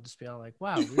everything, and we'll just be all like,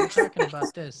 wow, we were talking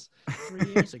about this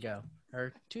 3 years ago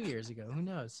or 2 years ago. Who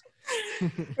knows?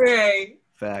 Right.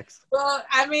 Facts. Well,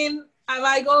 I mean,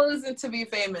 my goal isn't to be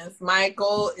famous. My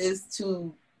goal is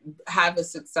to have a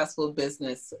successful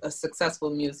business, a successful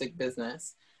music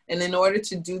business. And in order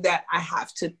to do that, I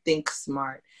have to think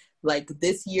smart. Like,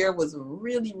 this year was a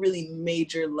really, really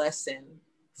major lesson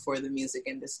for the music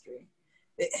industry.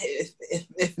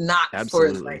 If not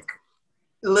Absolutely.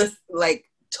 for like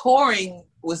touring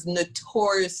was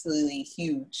notoriously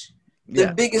huge.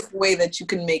 The biggest way that you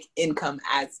can make income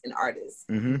as an artist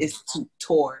is to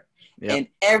tour. Yep. And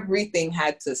everything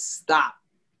had to stop.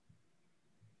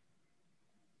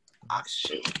 Oh,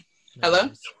 shoot. Hello?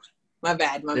 My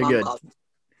bad. My mom called me.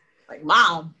 Like,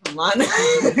 Mom, I'm on.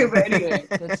 But anyway,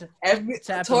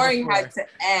 touring had to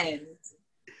end.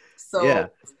 So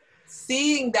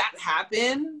seeing that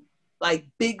happen, like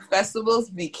big festivals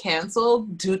be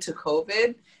canceled due to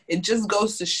COVID, it just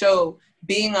goes to show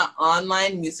being an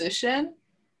online musician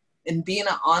and being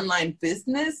an online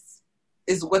business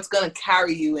is what's going to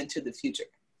carry you into the future.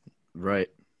 Right.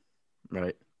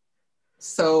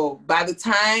 So by the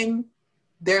time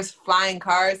there's flying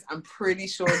cars, I'm pretty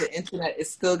sure the internet is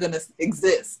still going to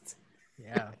exist.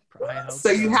 Yeah. I hope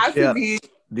so you have to be...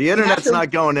 The internet's not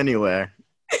going anywhere.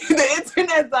 The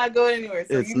internet's not going anywhere.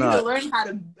 So you need to learn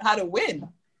how to win.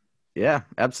 Yeah,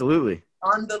 absolutely.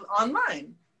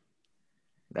 Online.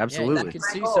 Absolutely. Yeah, you could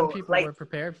see some people were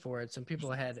prepared for it. Some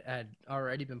people had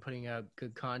already been putting out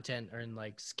good content or in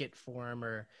like skit form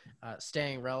or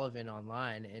staying relevant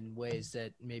online in ways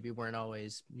that maybe weren't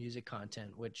always music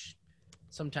content, which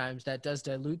sometimes that does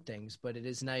dilute things, but it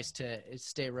is nice to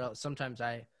stay relevant. Sometimes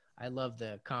I love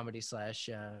the comedy /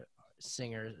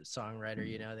 singer songwriter,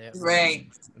 you know,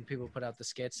 when people put out the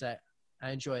skits, I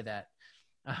enjoy that.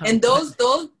 And those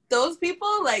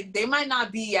people, like, they might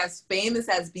not be as famous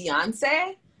as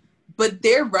Beyonce, but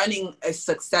they're running a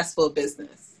successful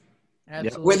business.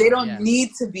 Absolutely. Where they don't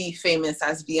need to be famous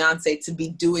as Beyonce to be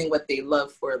doing what they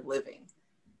love for a living.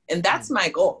 And that's my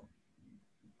goal.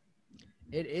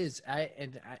 It is.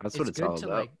 That's what it's all about.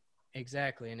 Like,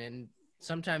 exactly. And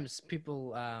sometimes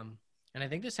people, and I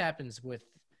think this happens with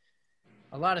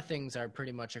a lot of things are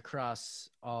pretty much across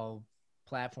all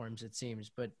platforms, it seems.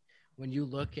 But when you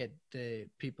look at the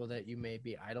people that you may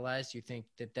be idolized, you think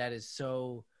that is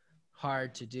so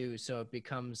hard to do. So it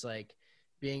becomes like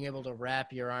being able to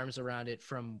wrap your arms around it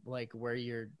from like where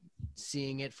you're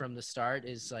seeing it from the start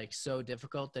is like so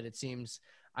difficult that it seems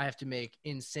I have to make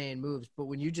insane moves. But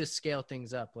when you just scale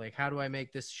things up, like, how do I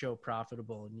make this show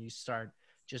profitable? And you start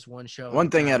just one show, one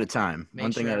thing at a time.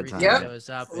 One thing at a time.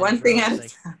 One thing at a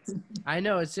time. I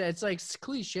know it's like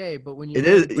cliche, but when you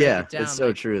break it down, it's so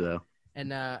like, true though.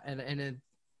 And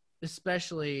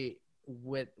especially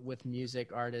with music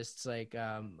artists, like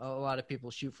a lot of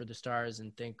people shoot for the stars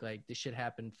and think like this should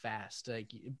happen fast, like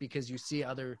because you see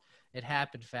it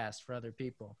happened fast for other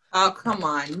people. Oh, come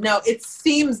on. No, it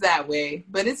seems that way,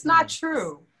 but it's not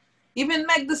true. Even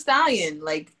Meg Thee Stallion,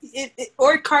 like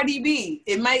or Cardi B,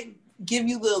 it might give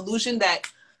you the illusion that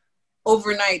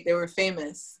overnight they were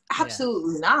famous.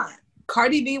 Absolutely not.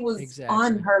 Cardi B was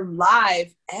on her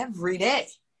live every day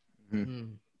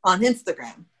on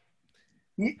Instagram.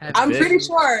 I'm pretty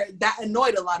sure that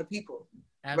annoyed a lot of people.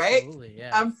 Absolutely, right?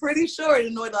 Yeah. I'm pretty sure it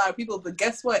annoyed a lot of people, but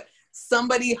guess what?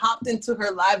 Somebody hopped into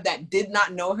her live that did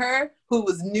not know her, who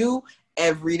was new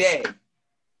every day,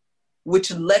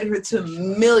 which led her to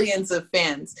millions of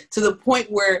fans, to the point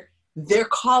where they're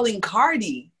calling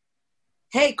Cardi.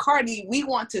 Hey, Cardi, we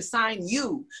want to sign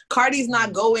you. Cardi's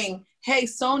not going, hey,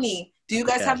 Sony, do you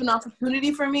guys have an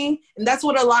opportunity for me? And that's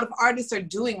what a lot of artists are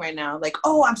doing right now. Like,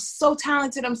 oh, I'm so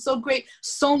talented. I'm so great.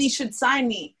 Sony should sign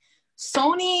me.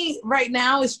 Sony right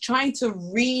now is trying to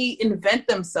reinvent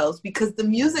themselves because the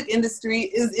music industry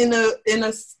is in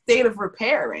a state of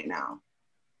repair right now.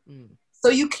 So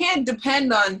you can't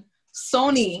depend on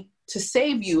Sony to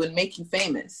save you and make you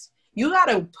famous. You got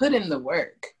to put in the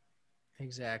work.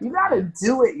 Exactly. You got to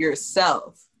do it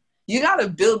yourself. You got to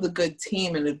build a good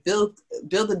team and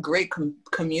build a great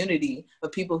community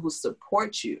of people who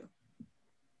support you.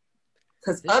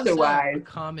 Because otherwise, a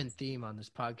common theme on this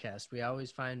podcast. We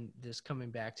always find this coming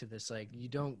back to this, like, you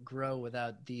don't grow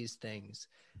without these things.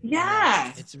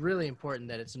 Yeah. It's really important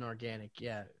that it's an organic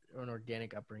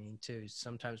upbringing too.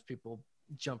 Sometimes people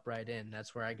jump right in.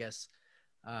 That's where I guess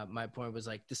my point was,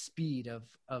 like, the speed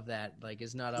of that, like,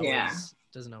 is not always,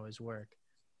 doesn't always work.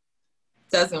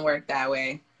 Doesn't work that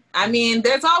way. I mean,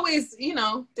 there's always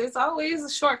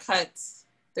shortcuts.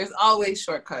 There's always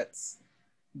shortcuts.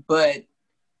 But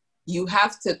you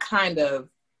have to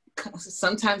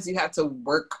sometimes you have to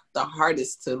work the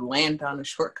hardest to land on a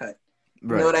shortcut.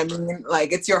 You know what I mean?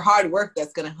 Like, it's your hard work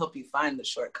that's going to help you find the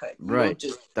shortcut. Right.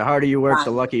 The harder you work,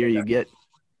 the luckier you get.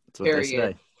 That's what they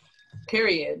say.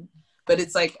 Period. But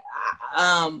it's like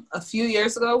a few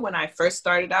years ago when I first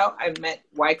started out, I met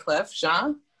Wyclef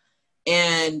Jean,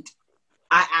 and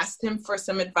I asked him for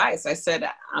some advice. I said,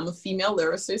 I'm a female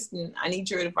lyricist, and I need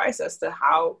your advice as to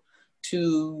how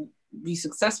to be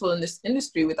successful in this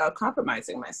industry without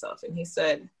compromising myself. And he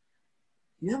said,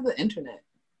 you have the internet.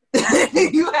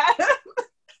 You have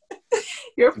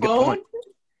your phone,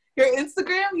 your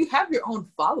Instagram, you have your own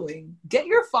following. Get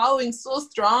your following so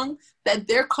strong that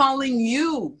they're calling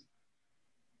you.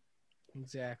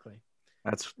 Exactly.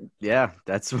 That's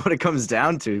what it comes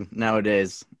down to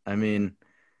nowadays. I mean,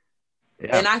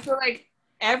 yeah. And I feel like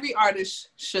every artist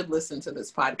should listen to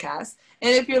this podcast.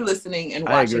 And if you're listening and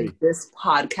watching this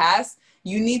podcast,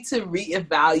 you need to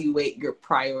reevaluate your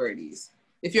priorities.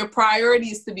 If your priority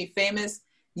is to be famous,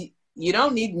 you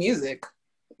don't need music.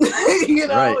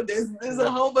 There's a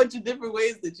whole bunch of different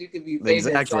ways that you can be famous.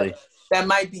 Exactly. That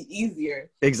might be easier.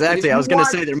 Exactly. I was going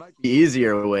to say there might be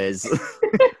easier ways.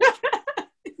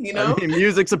 I mean,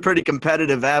 music's a pretty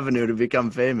competitive avenue to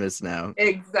become famous now.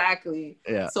 Exactly.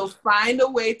 Yeah. So find a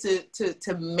way to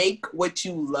make what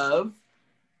you love,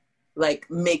 like,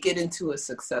 make it into a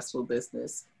successful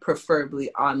business,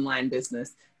 preferably online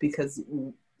business, because,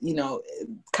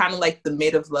 kind of like the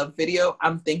Made of Love video,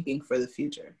 I'm thinking for the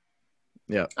future.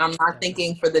 Yeah. I'm not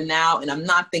thinking for the now, and I'm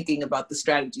not thinking about the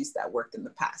strategies that worked in the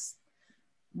past.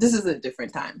 This is a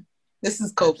different time. This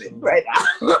is COVID right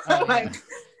now.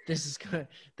 This is good.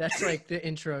 That's like the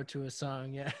intro to a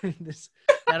song. Yeah.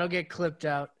 That'll get clipped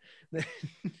out.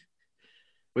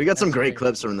 We got some great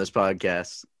clips from this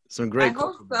podcast. Some great. I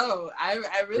hope so.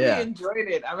 I really enjoyed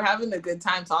it. I'm having a good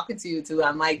time talking to you too.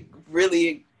 I'm, like,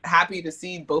 really happy to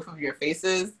see both of your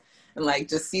faces and, like,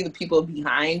 just see the people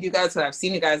behind you guys. So I've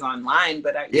seen you guys online,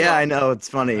 but I know, it's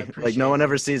funny. Like, no one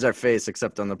ever sees our face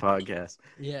except on the podcast.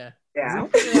 Yeah. Yeah. We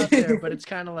put it out there, but it's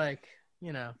kind of like,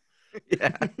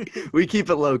 Yeah, we keep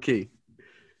it low key.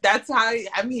 That's how.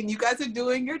 I mean, you guys are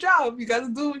doing your job. You guys are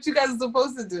doing what you guys are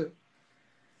supposed to do.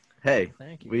 Hey,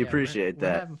 thank you. We appreciate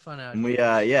that. We're having fun out and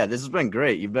here. This has been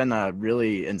great. You've been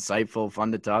really insightful,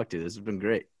 fun to talk to. This has been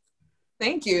great.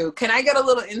 Thank you. Can I get a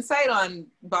little insight on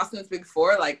Boston's Big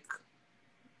Four, like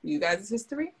you guys'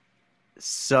 history?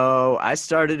 So I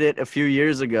started it a few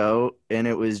years ago, and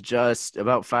it was just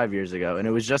about 5 years ago, and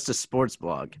it was just a sports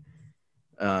blog.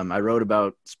 I wrote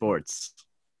about sports,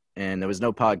 and there was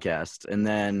no podcast. And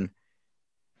then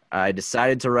I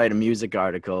decided to write a music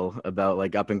article about,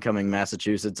 like, up-and-coming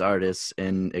Massachusetts artists,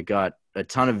 and it got a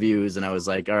ton of views, and I was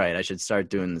like, all right, I should start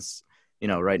doing this,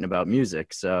 writing about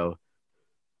music. So,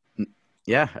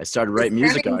 yeah, I started writing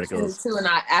music articles. Into an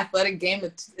athletic game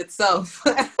itself.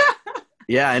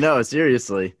 Yeah, I know,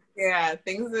 seriously. Yeah,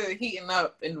 things are heating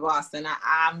up in Boston.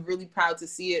 I'm really proud to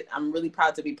see it. I'm really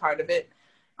proud to be part of it.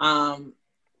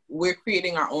 We're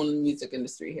creating our own music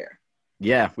industry here.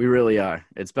 Yeah, we really are.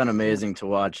 It's been amazing to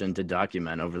watch and to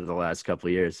document over the last couple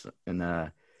of years.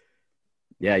 And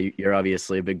you're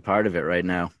obviously a big part of it right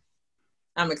now.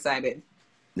 I'm excited.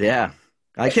 Yeah.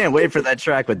 I can't wait for that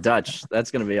track with Dutch.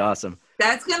 That's going to be awesome.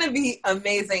 That's going to be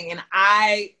amazing. And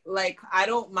I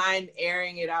don't mind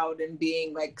airing it out and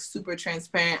being like super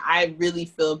transparent. I really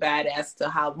feel bad as to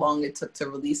how long it took to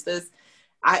release this.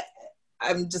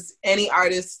 I'm just, any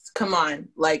artist, come on.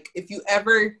 Like, if you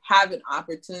ever have an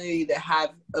opportunity to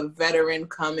have a veteran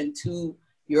come into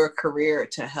your career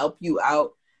to help you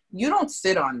out, you don't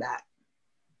sit on that.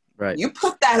 Right. You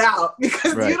put that out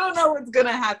because you don't know what's going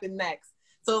to happen next.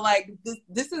 So like,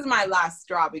 this is my last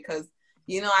straw because,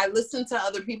 you know, I listen to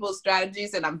other people's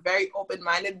strategies and I'm very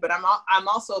open-minded, but I'm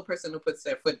also a person who puts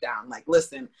their foot down. Like,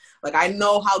 listen, like, I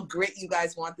know how great you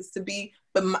guys want this to be,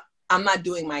 but I'm not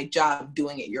doing my job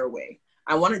doing it your way.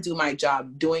 I want to do my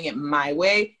job doing it my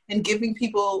way and giving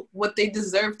people what they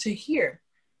deserve to hear.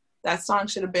 That song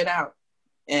should have been out.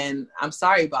 And I'm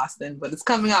sorry, Boston, but it's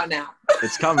coming out now.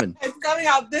 It's coming. It's coming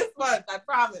out this month, I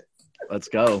promise. Let's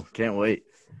go. Can't wait.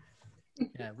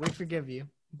 Yeah, we forgive you,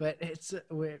 but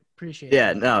we appreciate it.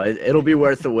 Yeah, no, it'll be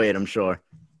worth the wait, I'm sure.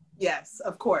 Yes,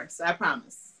 of course. I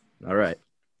promise. All right.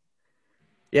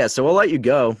 Yeah, so we'll let you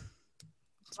go.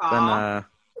 It's been,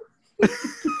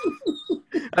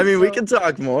 I mean, we can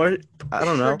talk more. I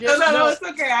don't know. No, it's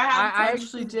okay. I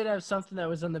actually did have something that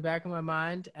was on the back of my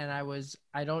mind, and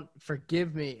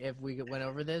forgive me if we went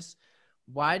over this.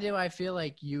 Why do I feel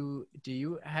like did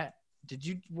you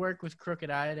work with Crooked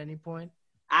Eye at any point?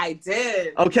 I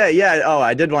did. Okay, yeah. Oh,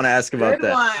 I did want to ask about Good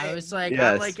that. one. I was like,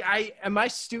 Yes. am I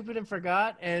stupid and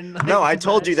forgot? And like, No, I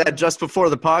told you that just before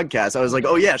the podcast. I was like,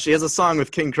 oh yeah, she has a song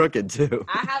with King Crooked too.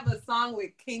 I have a song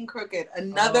with King Crooked,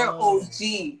 another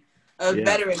OG,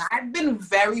 veteran. I've been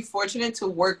very fortunate to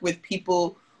work with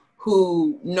people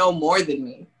who know more than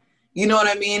me. You know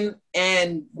what I mean?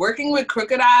 And working with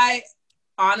Crooked Eye,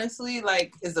 honestly,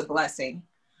 like, is a blessing.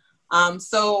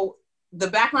 So the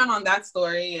background on that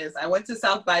story is I went to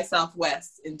South by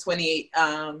Southwest in 2018.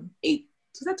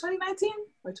 Was that 2019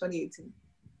 or 2018?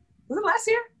 Was it last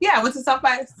year? Yeah, I went to South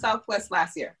by Southwest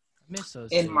last year. I miss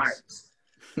those in days. March.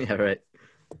 Yeah, right.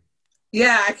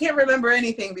 Yeah, I can't remember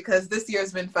anything because this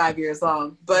year's been 5 years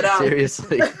long. But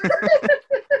Seriously.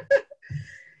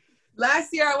 last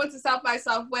year I went to South by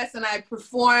Southwest and I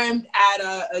performed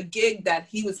at a gig that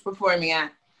he was performing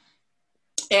at.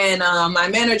 And my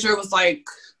manager was like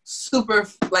super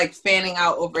like fanning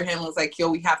out over him, was like, yo,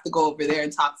 we have to go over there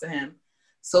and talk to him.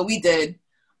 So we did.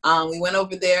 We went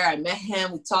over there, I met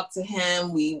him, we talked to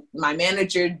him. My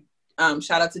manager,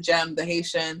 shout out to Jem, the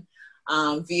Haitian,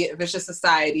 via Vicious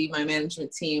Society, my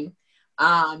management team.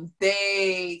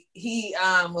 He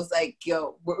was like,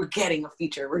 yo, we're getting a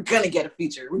feature. We're going to get a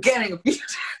feature. We're getting a feature.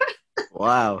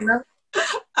 Wow. You know?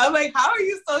 I'm like, how are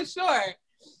you so sure?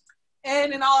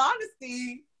 And in all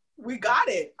honesty, we got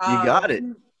it. You got it.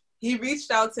 He reached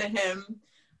out to him.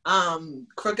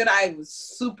 Crooked Eye was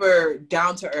super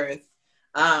down to earth.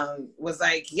 Was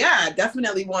like, yeah, I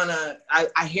definitely want to,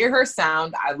 I hear her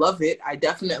sound. I love it. I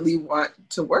definitely want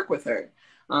to work with her.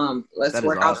 Let's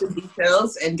work out the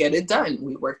details and get it done.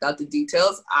 We worked out the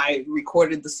details. I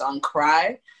recorded the song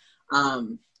Cry.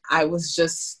 I was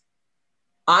just,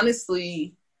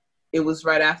 honestly, it was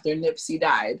right after Nipsey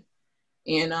died.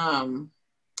 And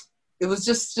it was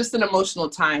just an emotional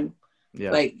time.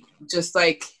 Yeah. Like, just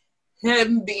like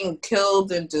him being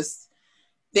killed and just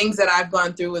things that I've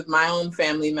gone through with my own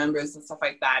family members and stuff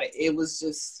like that. It was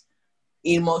just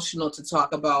emotional to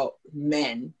talk about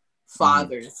men,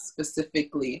 fathers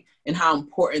specifically, and how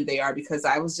important they are, because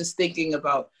I was just thinking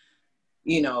about,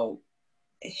 you know,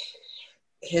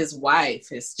 his wife,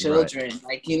 his children, right.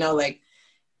 Like, you know, like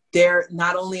they're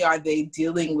not only are they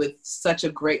dealing with such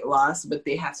a great loss, but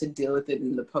they have to deal with it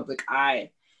in the public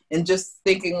eye. And just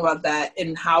thinking about that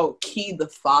and how key the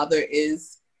father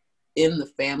is in the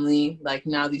family. Like,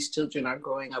 now these children are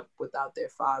growing up without their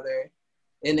father.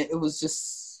 And it was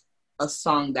just a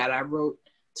song that I wrote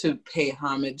to pay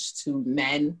homage to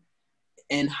men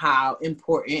and how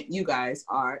important you guys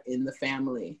are in the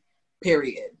family,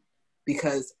 period.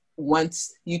 Because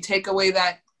once you take away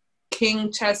that king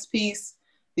chess piece,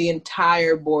 the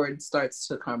entire board starts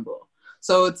to crumble.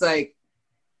 So it's like,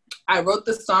 I wrote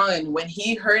the song, and when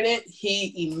he heard it,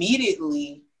 he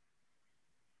immediately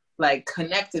like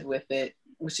connected with it,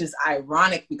 which is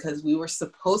ironic because we were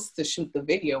supposed to shoot the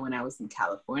video when I was in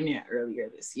California earlier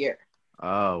this year.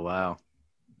 Oh, wow.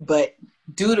 But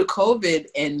due to COVID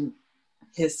and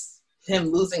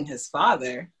him losing his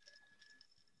father,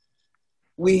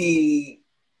 we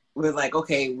were like,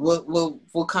 okay, we'll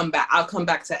come back. I'll come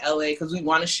back to LA because we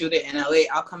want to shoot it in LA.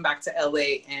 I'll come back to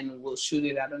LA and we'll shoot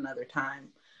it at another time,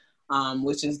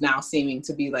 which is now seeming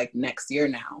to be like next year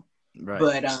now. Right.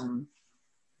 But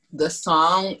the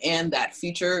song and that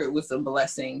feature, it was a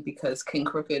blessing because King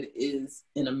Crooked is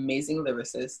an amazing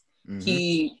lyricist.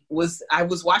 I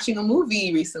was watching a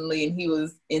movie recently, and he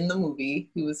was in the movie.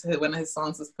 One of his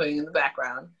songs was playing in the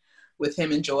background with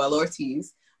him and Joel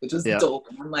Ortiz, which was dope.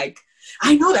 And I'm like,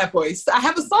 I know that voice. I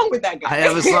have a song with that guy. I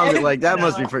have a song with, like, that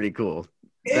must be pretty cool.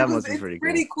 It's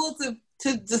pretty cool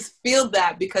to just feel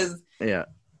that, because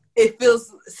it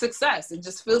feels success. It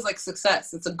just feels like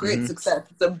success. It's a great success.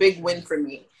 It's a big win for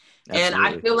me. Absolutely. And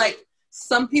I feel like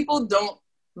some people don't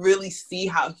really see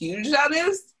how huge that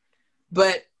is,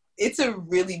 but it's a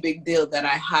really big deal that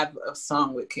I have a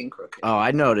song with King Crooked. Oh,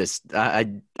 I noticed.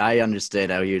 I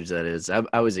understand how huge that is.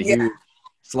 I was a huge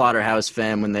Slaughterhouse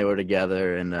fan when they were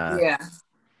together, and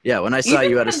when I saw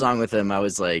you had a song with him, I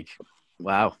was like,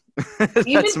 wow.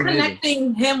 Even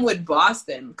connecting him with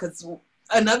Boston, because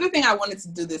another thing I wanted to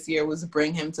do this year was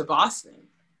bring him to Boston.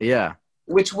 Yeah.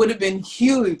 Which would have been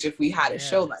huge if we had a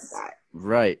show like that.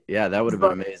 Right. Yeah, that would have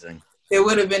been amazing. It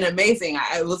would have been amazing.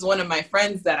 It was one of my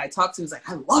friends that I talked to, was like,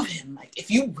 I love him. Like, if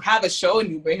you have a show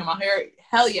and you bring him out here,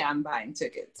 hell yeah, I'm buying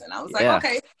tickets. And I was like,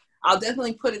 okay, I'll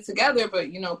definitely put it together. But,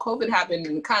 COVID happened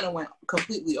and kind of went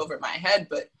completely over my head.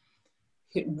 But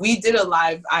we did a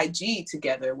live IG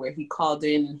together where he called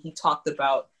in and he talked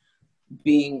about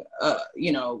being,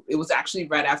 it was actually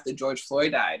right after George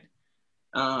Floyd died.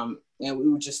 And we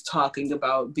were just talking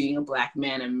about being a Black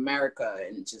man in America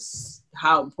and just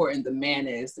how important the man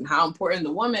is and how important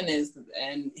the woman is.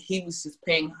 And he was just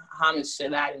paying homage to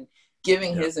that and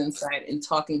giving his insight and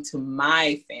talking to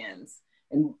my fans.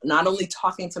 And not only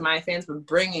talking to my fans, but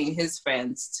bringing his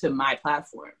fans to my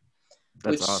platform.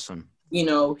 That's awesome.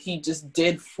 He just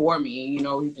did for me. He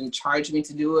didn't charge me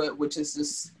to do it, which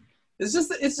is it's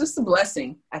just a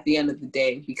blessing at the end of the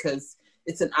day, because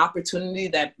it's an opportunity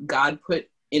that God put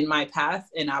in my path,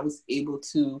 and I was able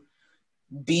to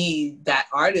be that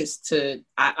artist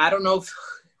I don't know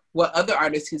what other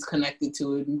artists he's connected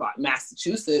to in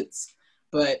Massachusetts,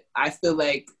 but I feel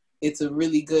like it's a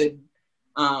really good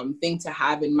thing to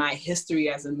have in my history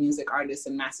as a music artist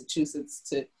in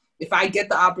Massachusetts. If I get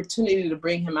the opportunity to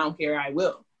bring him out here, I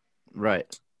will.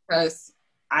 Right. Because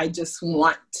I just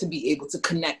want to be able to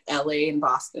connect LA and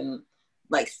Boston,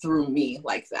 like, through me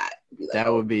like that.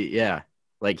 That would be,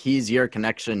 like, he's your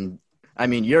connection. I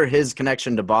mean, you're his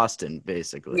connection to Boston,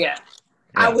 basically. Yeah.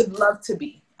 I would love to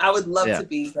be. To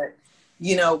be, but,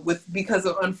 because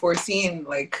of unforeseen,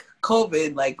 like,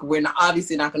 COVID, like, we're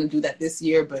obviously not going to do that this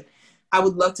year, but I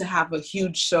would love to have a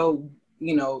huge show,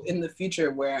 in the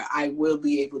future where I will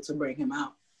be able to bring him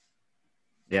out.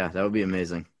 Yeah, that would be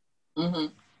amazing. Mm-hmm.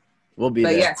 We'll be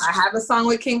there. Yes, I have a song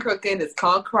with King Crooked. It's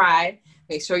called Cry.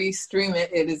 Make sure you stream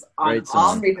it. It is on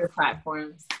all major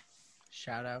platforms.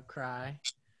 Shout out Cry.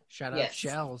 Shout out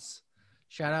Shells.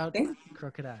 Shout out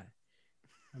Crooked Eye.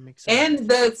 I'm excited. And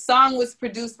the song was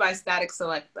produced by Static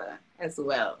Selecta as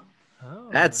well. Oh,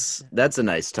 that's a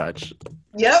nice touch.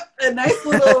 Yep, a nice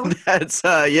little. That's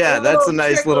a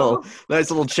nice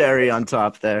little cherry on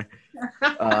top there.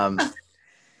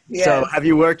 So had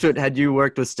you worked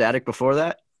with Static before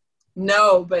that?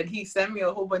 No, but he sent me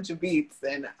a whole bunch of beats,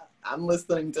 and I'm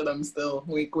listening to them still.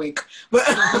 Wink, wink. But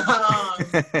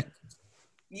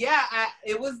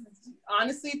it was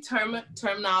honestly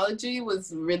terminology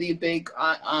was really big.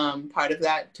 Part of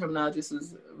that terminology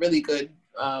was a really good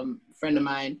friend of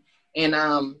mine, and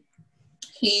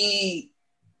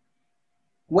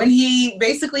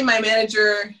my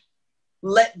manager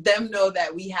let them know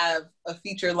that we have a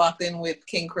feature locked in with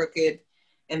King Crooked,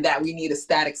 and that we need a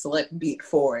Static Select beat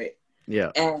for it.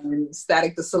 Yeah. And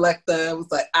Static the Selecta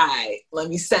was like, all right, let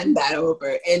me send that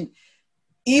over. And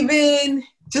even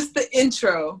just the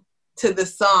intro to the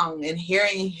song and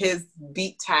hearing his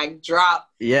beat tag drop.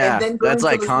 Yeah, and then that's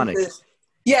iconic.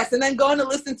 Yes, and then going to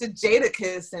listen to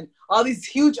Jadakiss and all these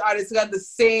huge artists who got the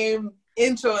same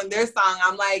intro in their song.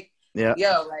 I'm like,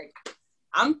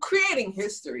 I'm creating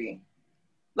history.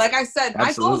 Like I said,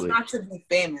 my goal is not to be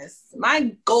famous.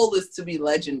 My goal is to be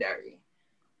legendary.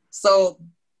 So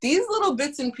these little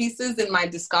bits and pieces in my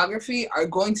discography are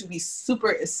going to be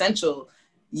super essential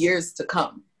years to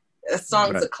come. That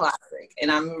song's a classic, and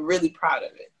I'm really proud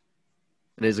of it.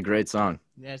 It is a great song.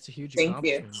 Yeah, it's a huge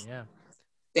accomplishment. Thank you. Yeah.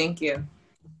 Thank you.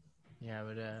 Yeah, I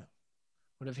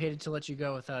would have hated to let you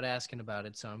go without asking about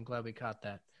it, so I'm glad we caught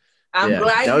that. I'm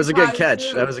glad that was a good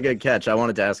catch. That was a good catch. I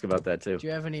wanted to ask about that too. Do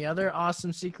you have any other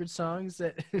awesome secret songs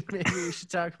that maybe we should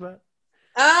talk about?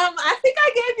 I think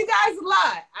I gave you guys a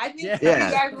lot. I think if you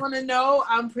guys want to know,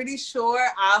 I'm pretty sure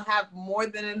I'll have more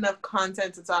than enough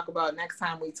content to talk about next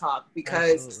time we talk,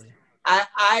 because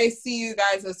I see you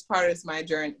guys as part of my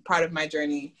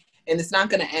journey, and it's not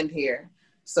going to end here.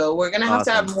 So we're going to have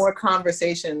to have more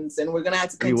conversations, and we're going to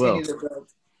have to continue to build.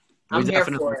 I'm here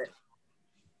for it.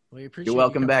 We appreciate You're you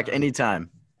welcome coming back on. anytime.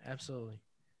 Absolutely.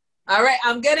 All right,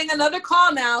 I'm getting another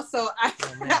call now, so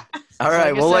Oh, man. All So I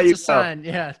right, guess we'll let you that's a go. sign.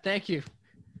 Yeah, thank you.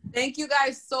 Thank you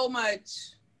guys so much.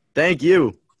 Thank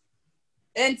you.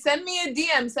 And send me a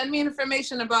DM. Send me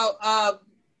information about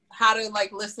how to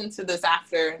like listen to this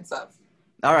after and stuff.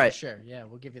 All right. Sure. Yeah,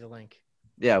 we'll give you the link.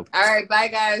 Yeah. All right, bye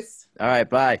guys. All right.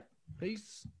 Bye.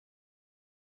 Peace.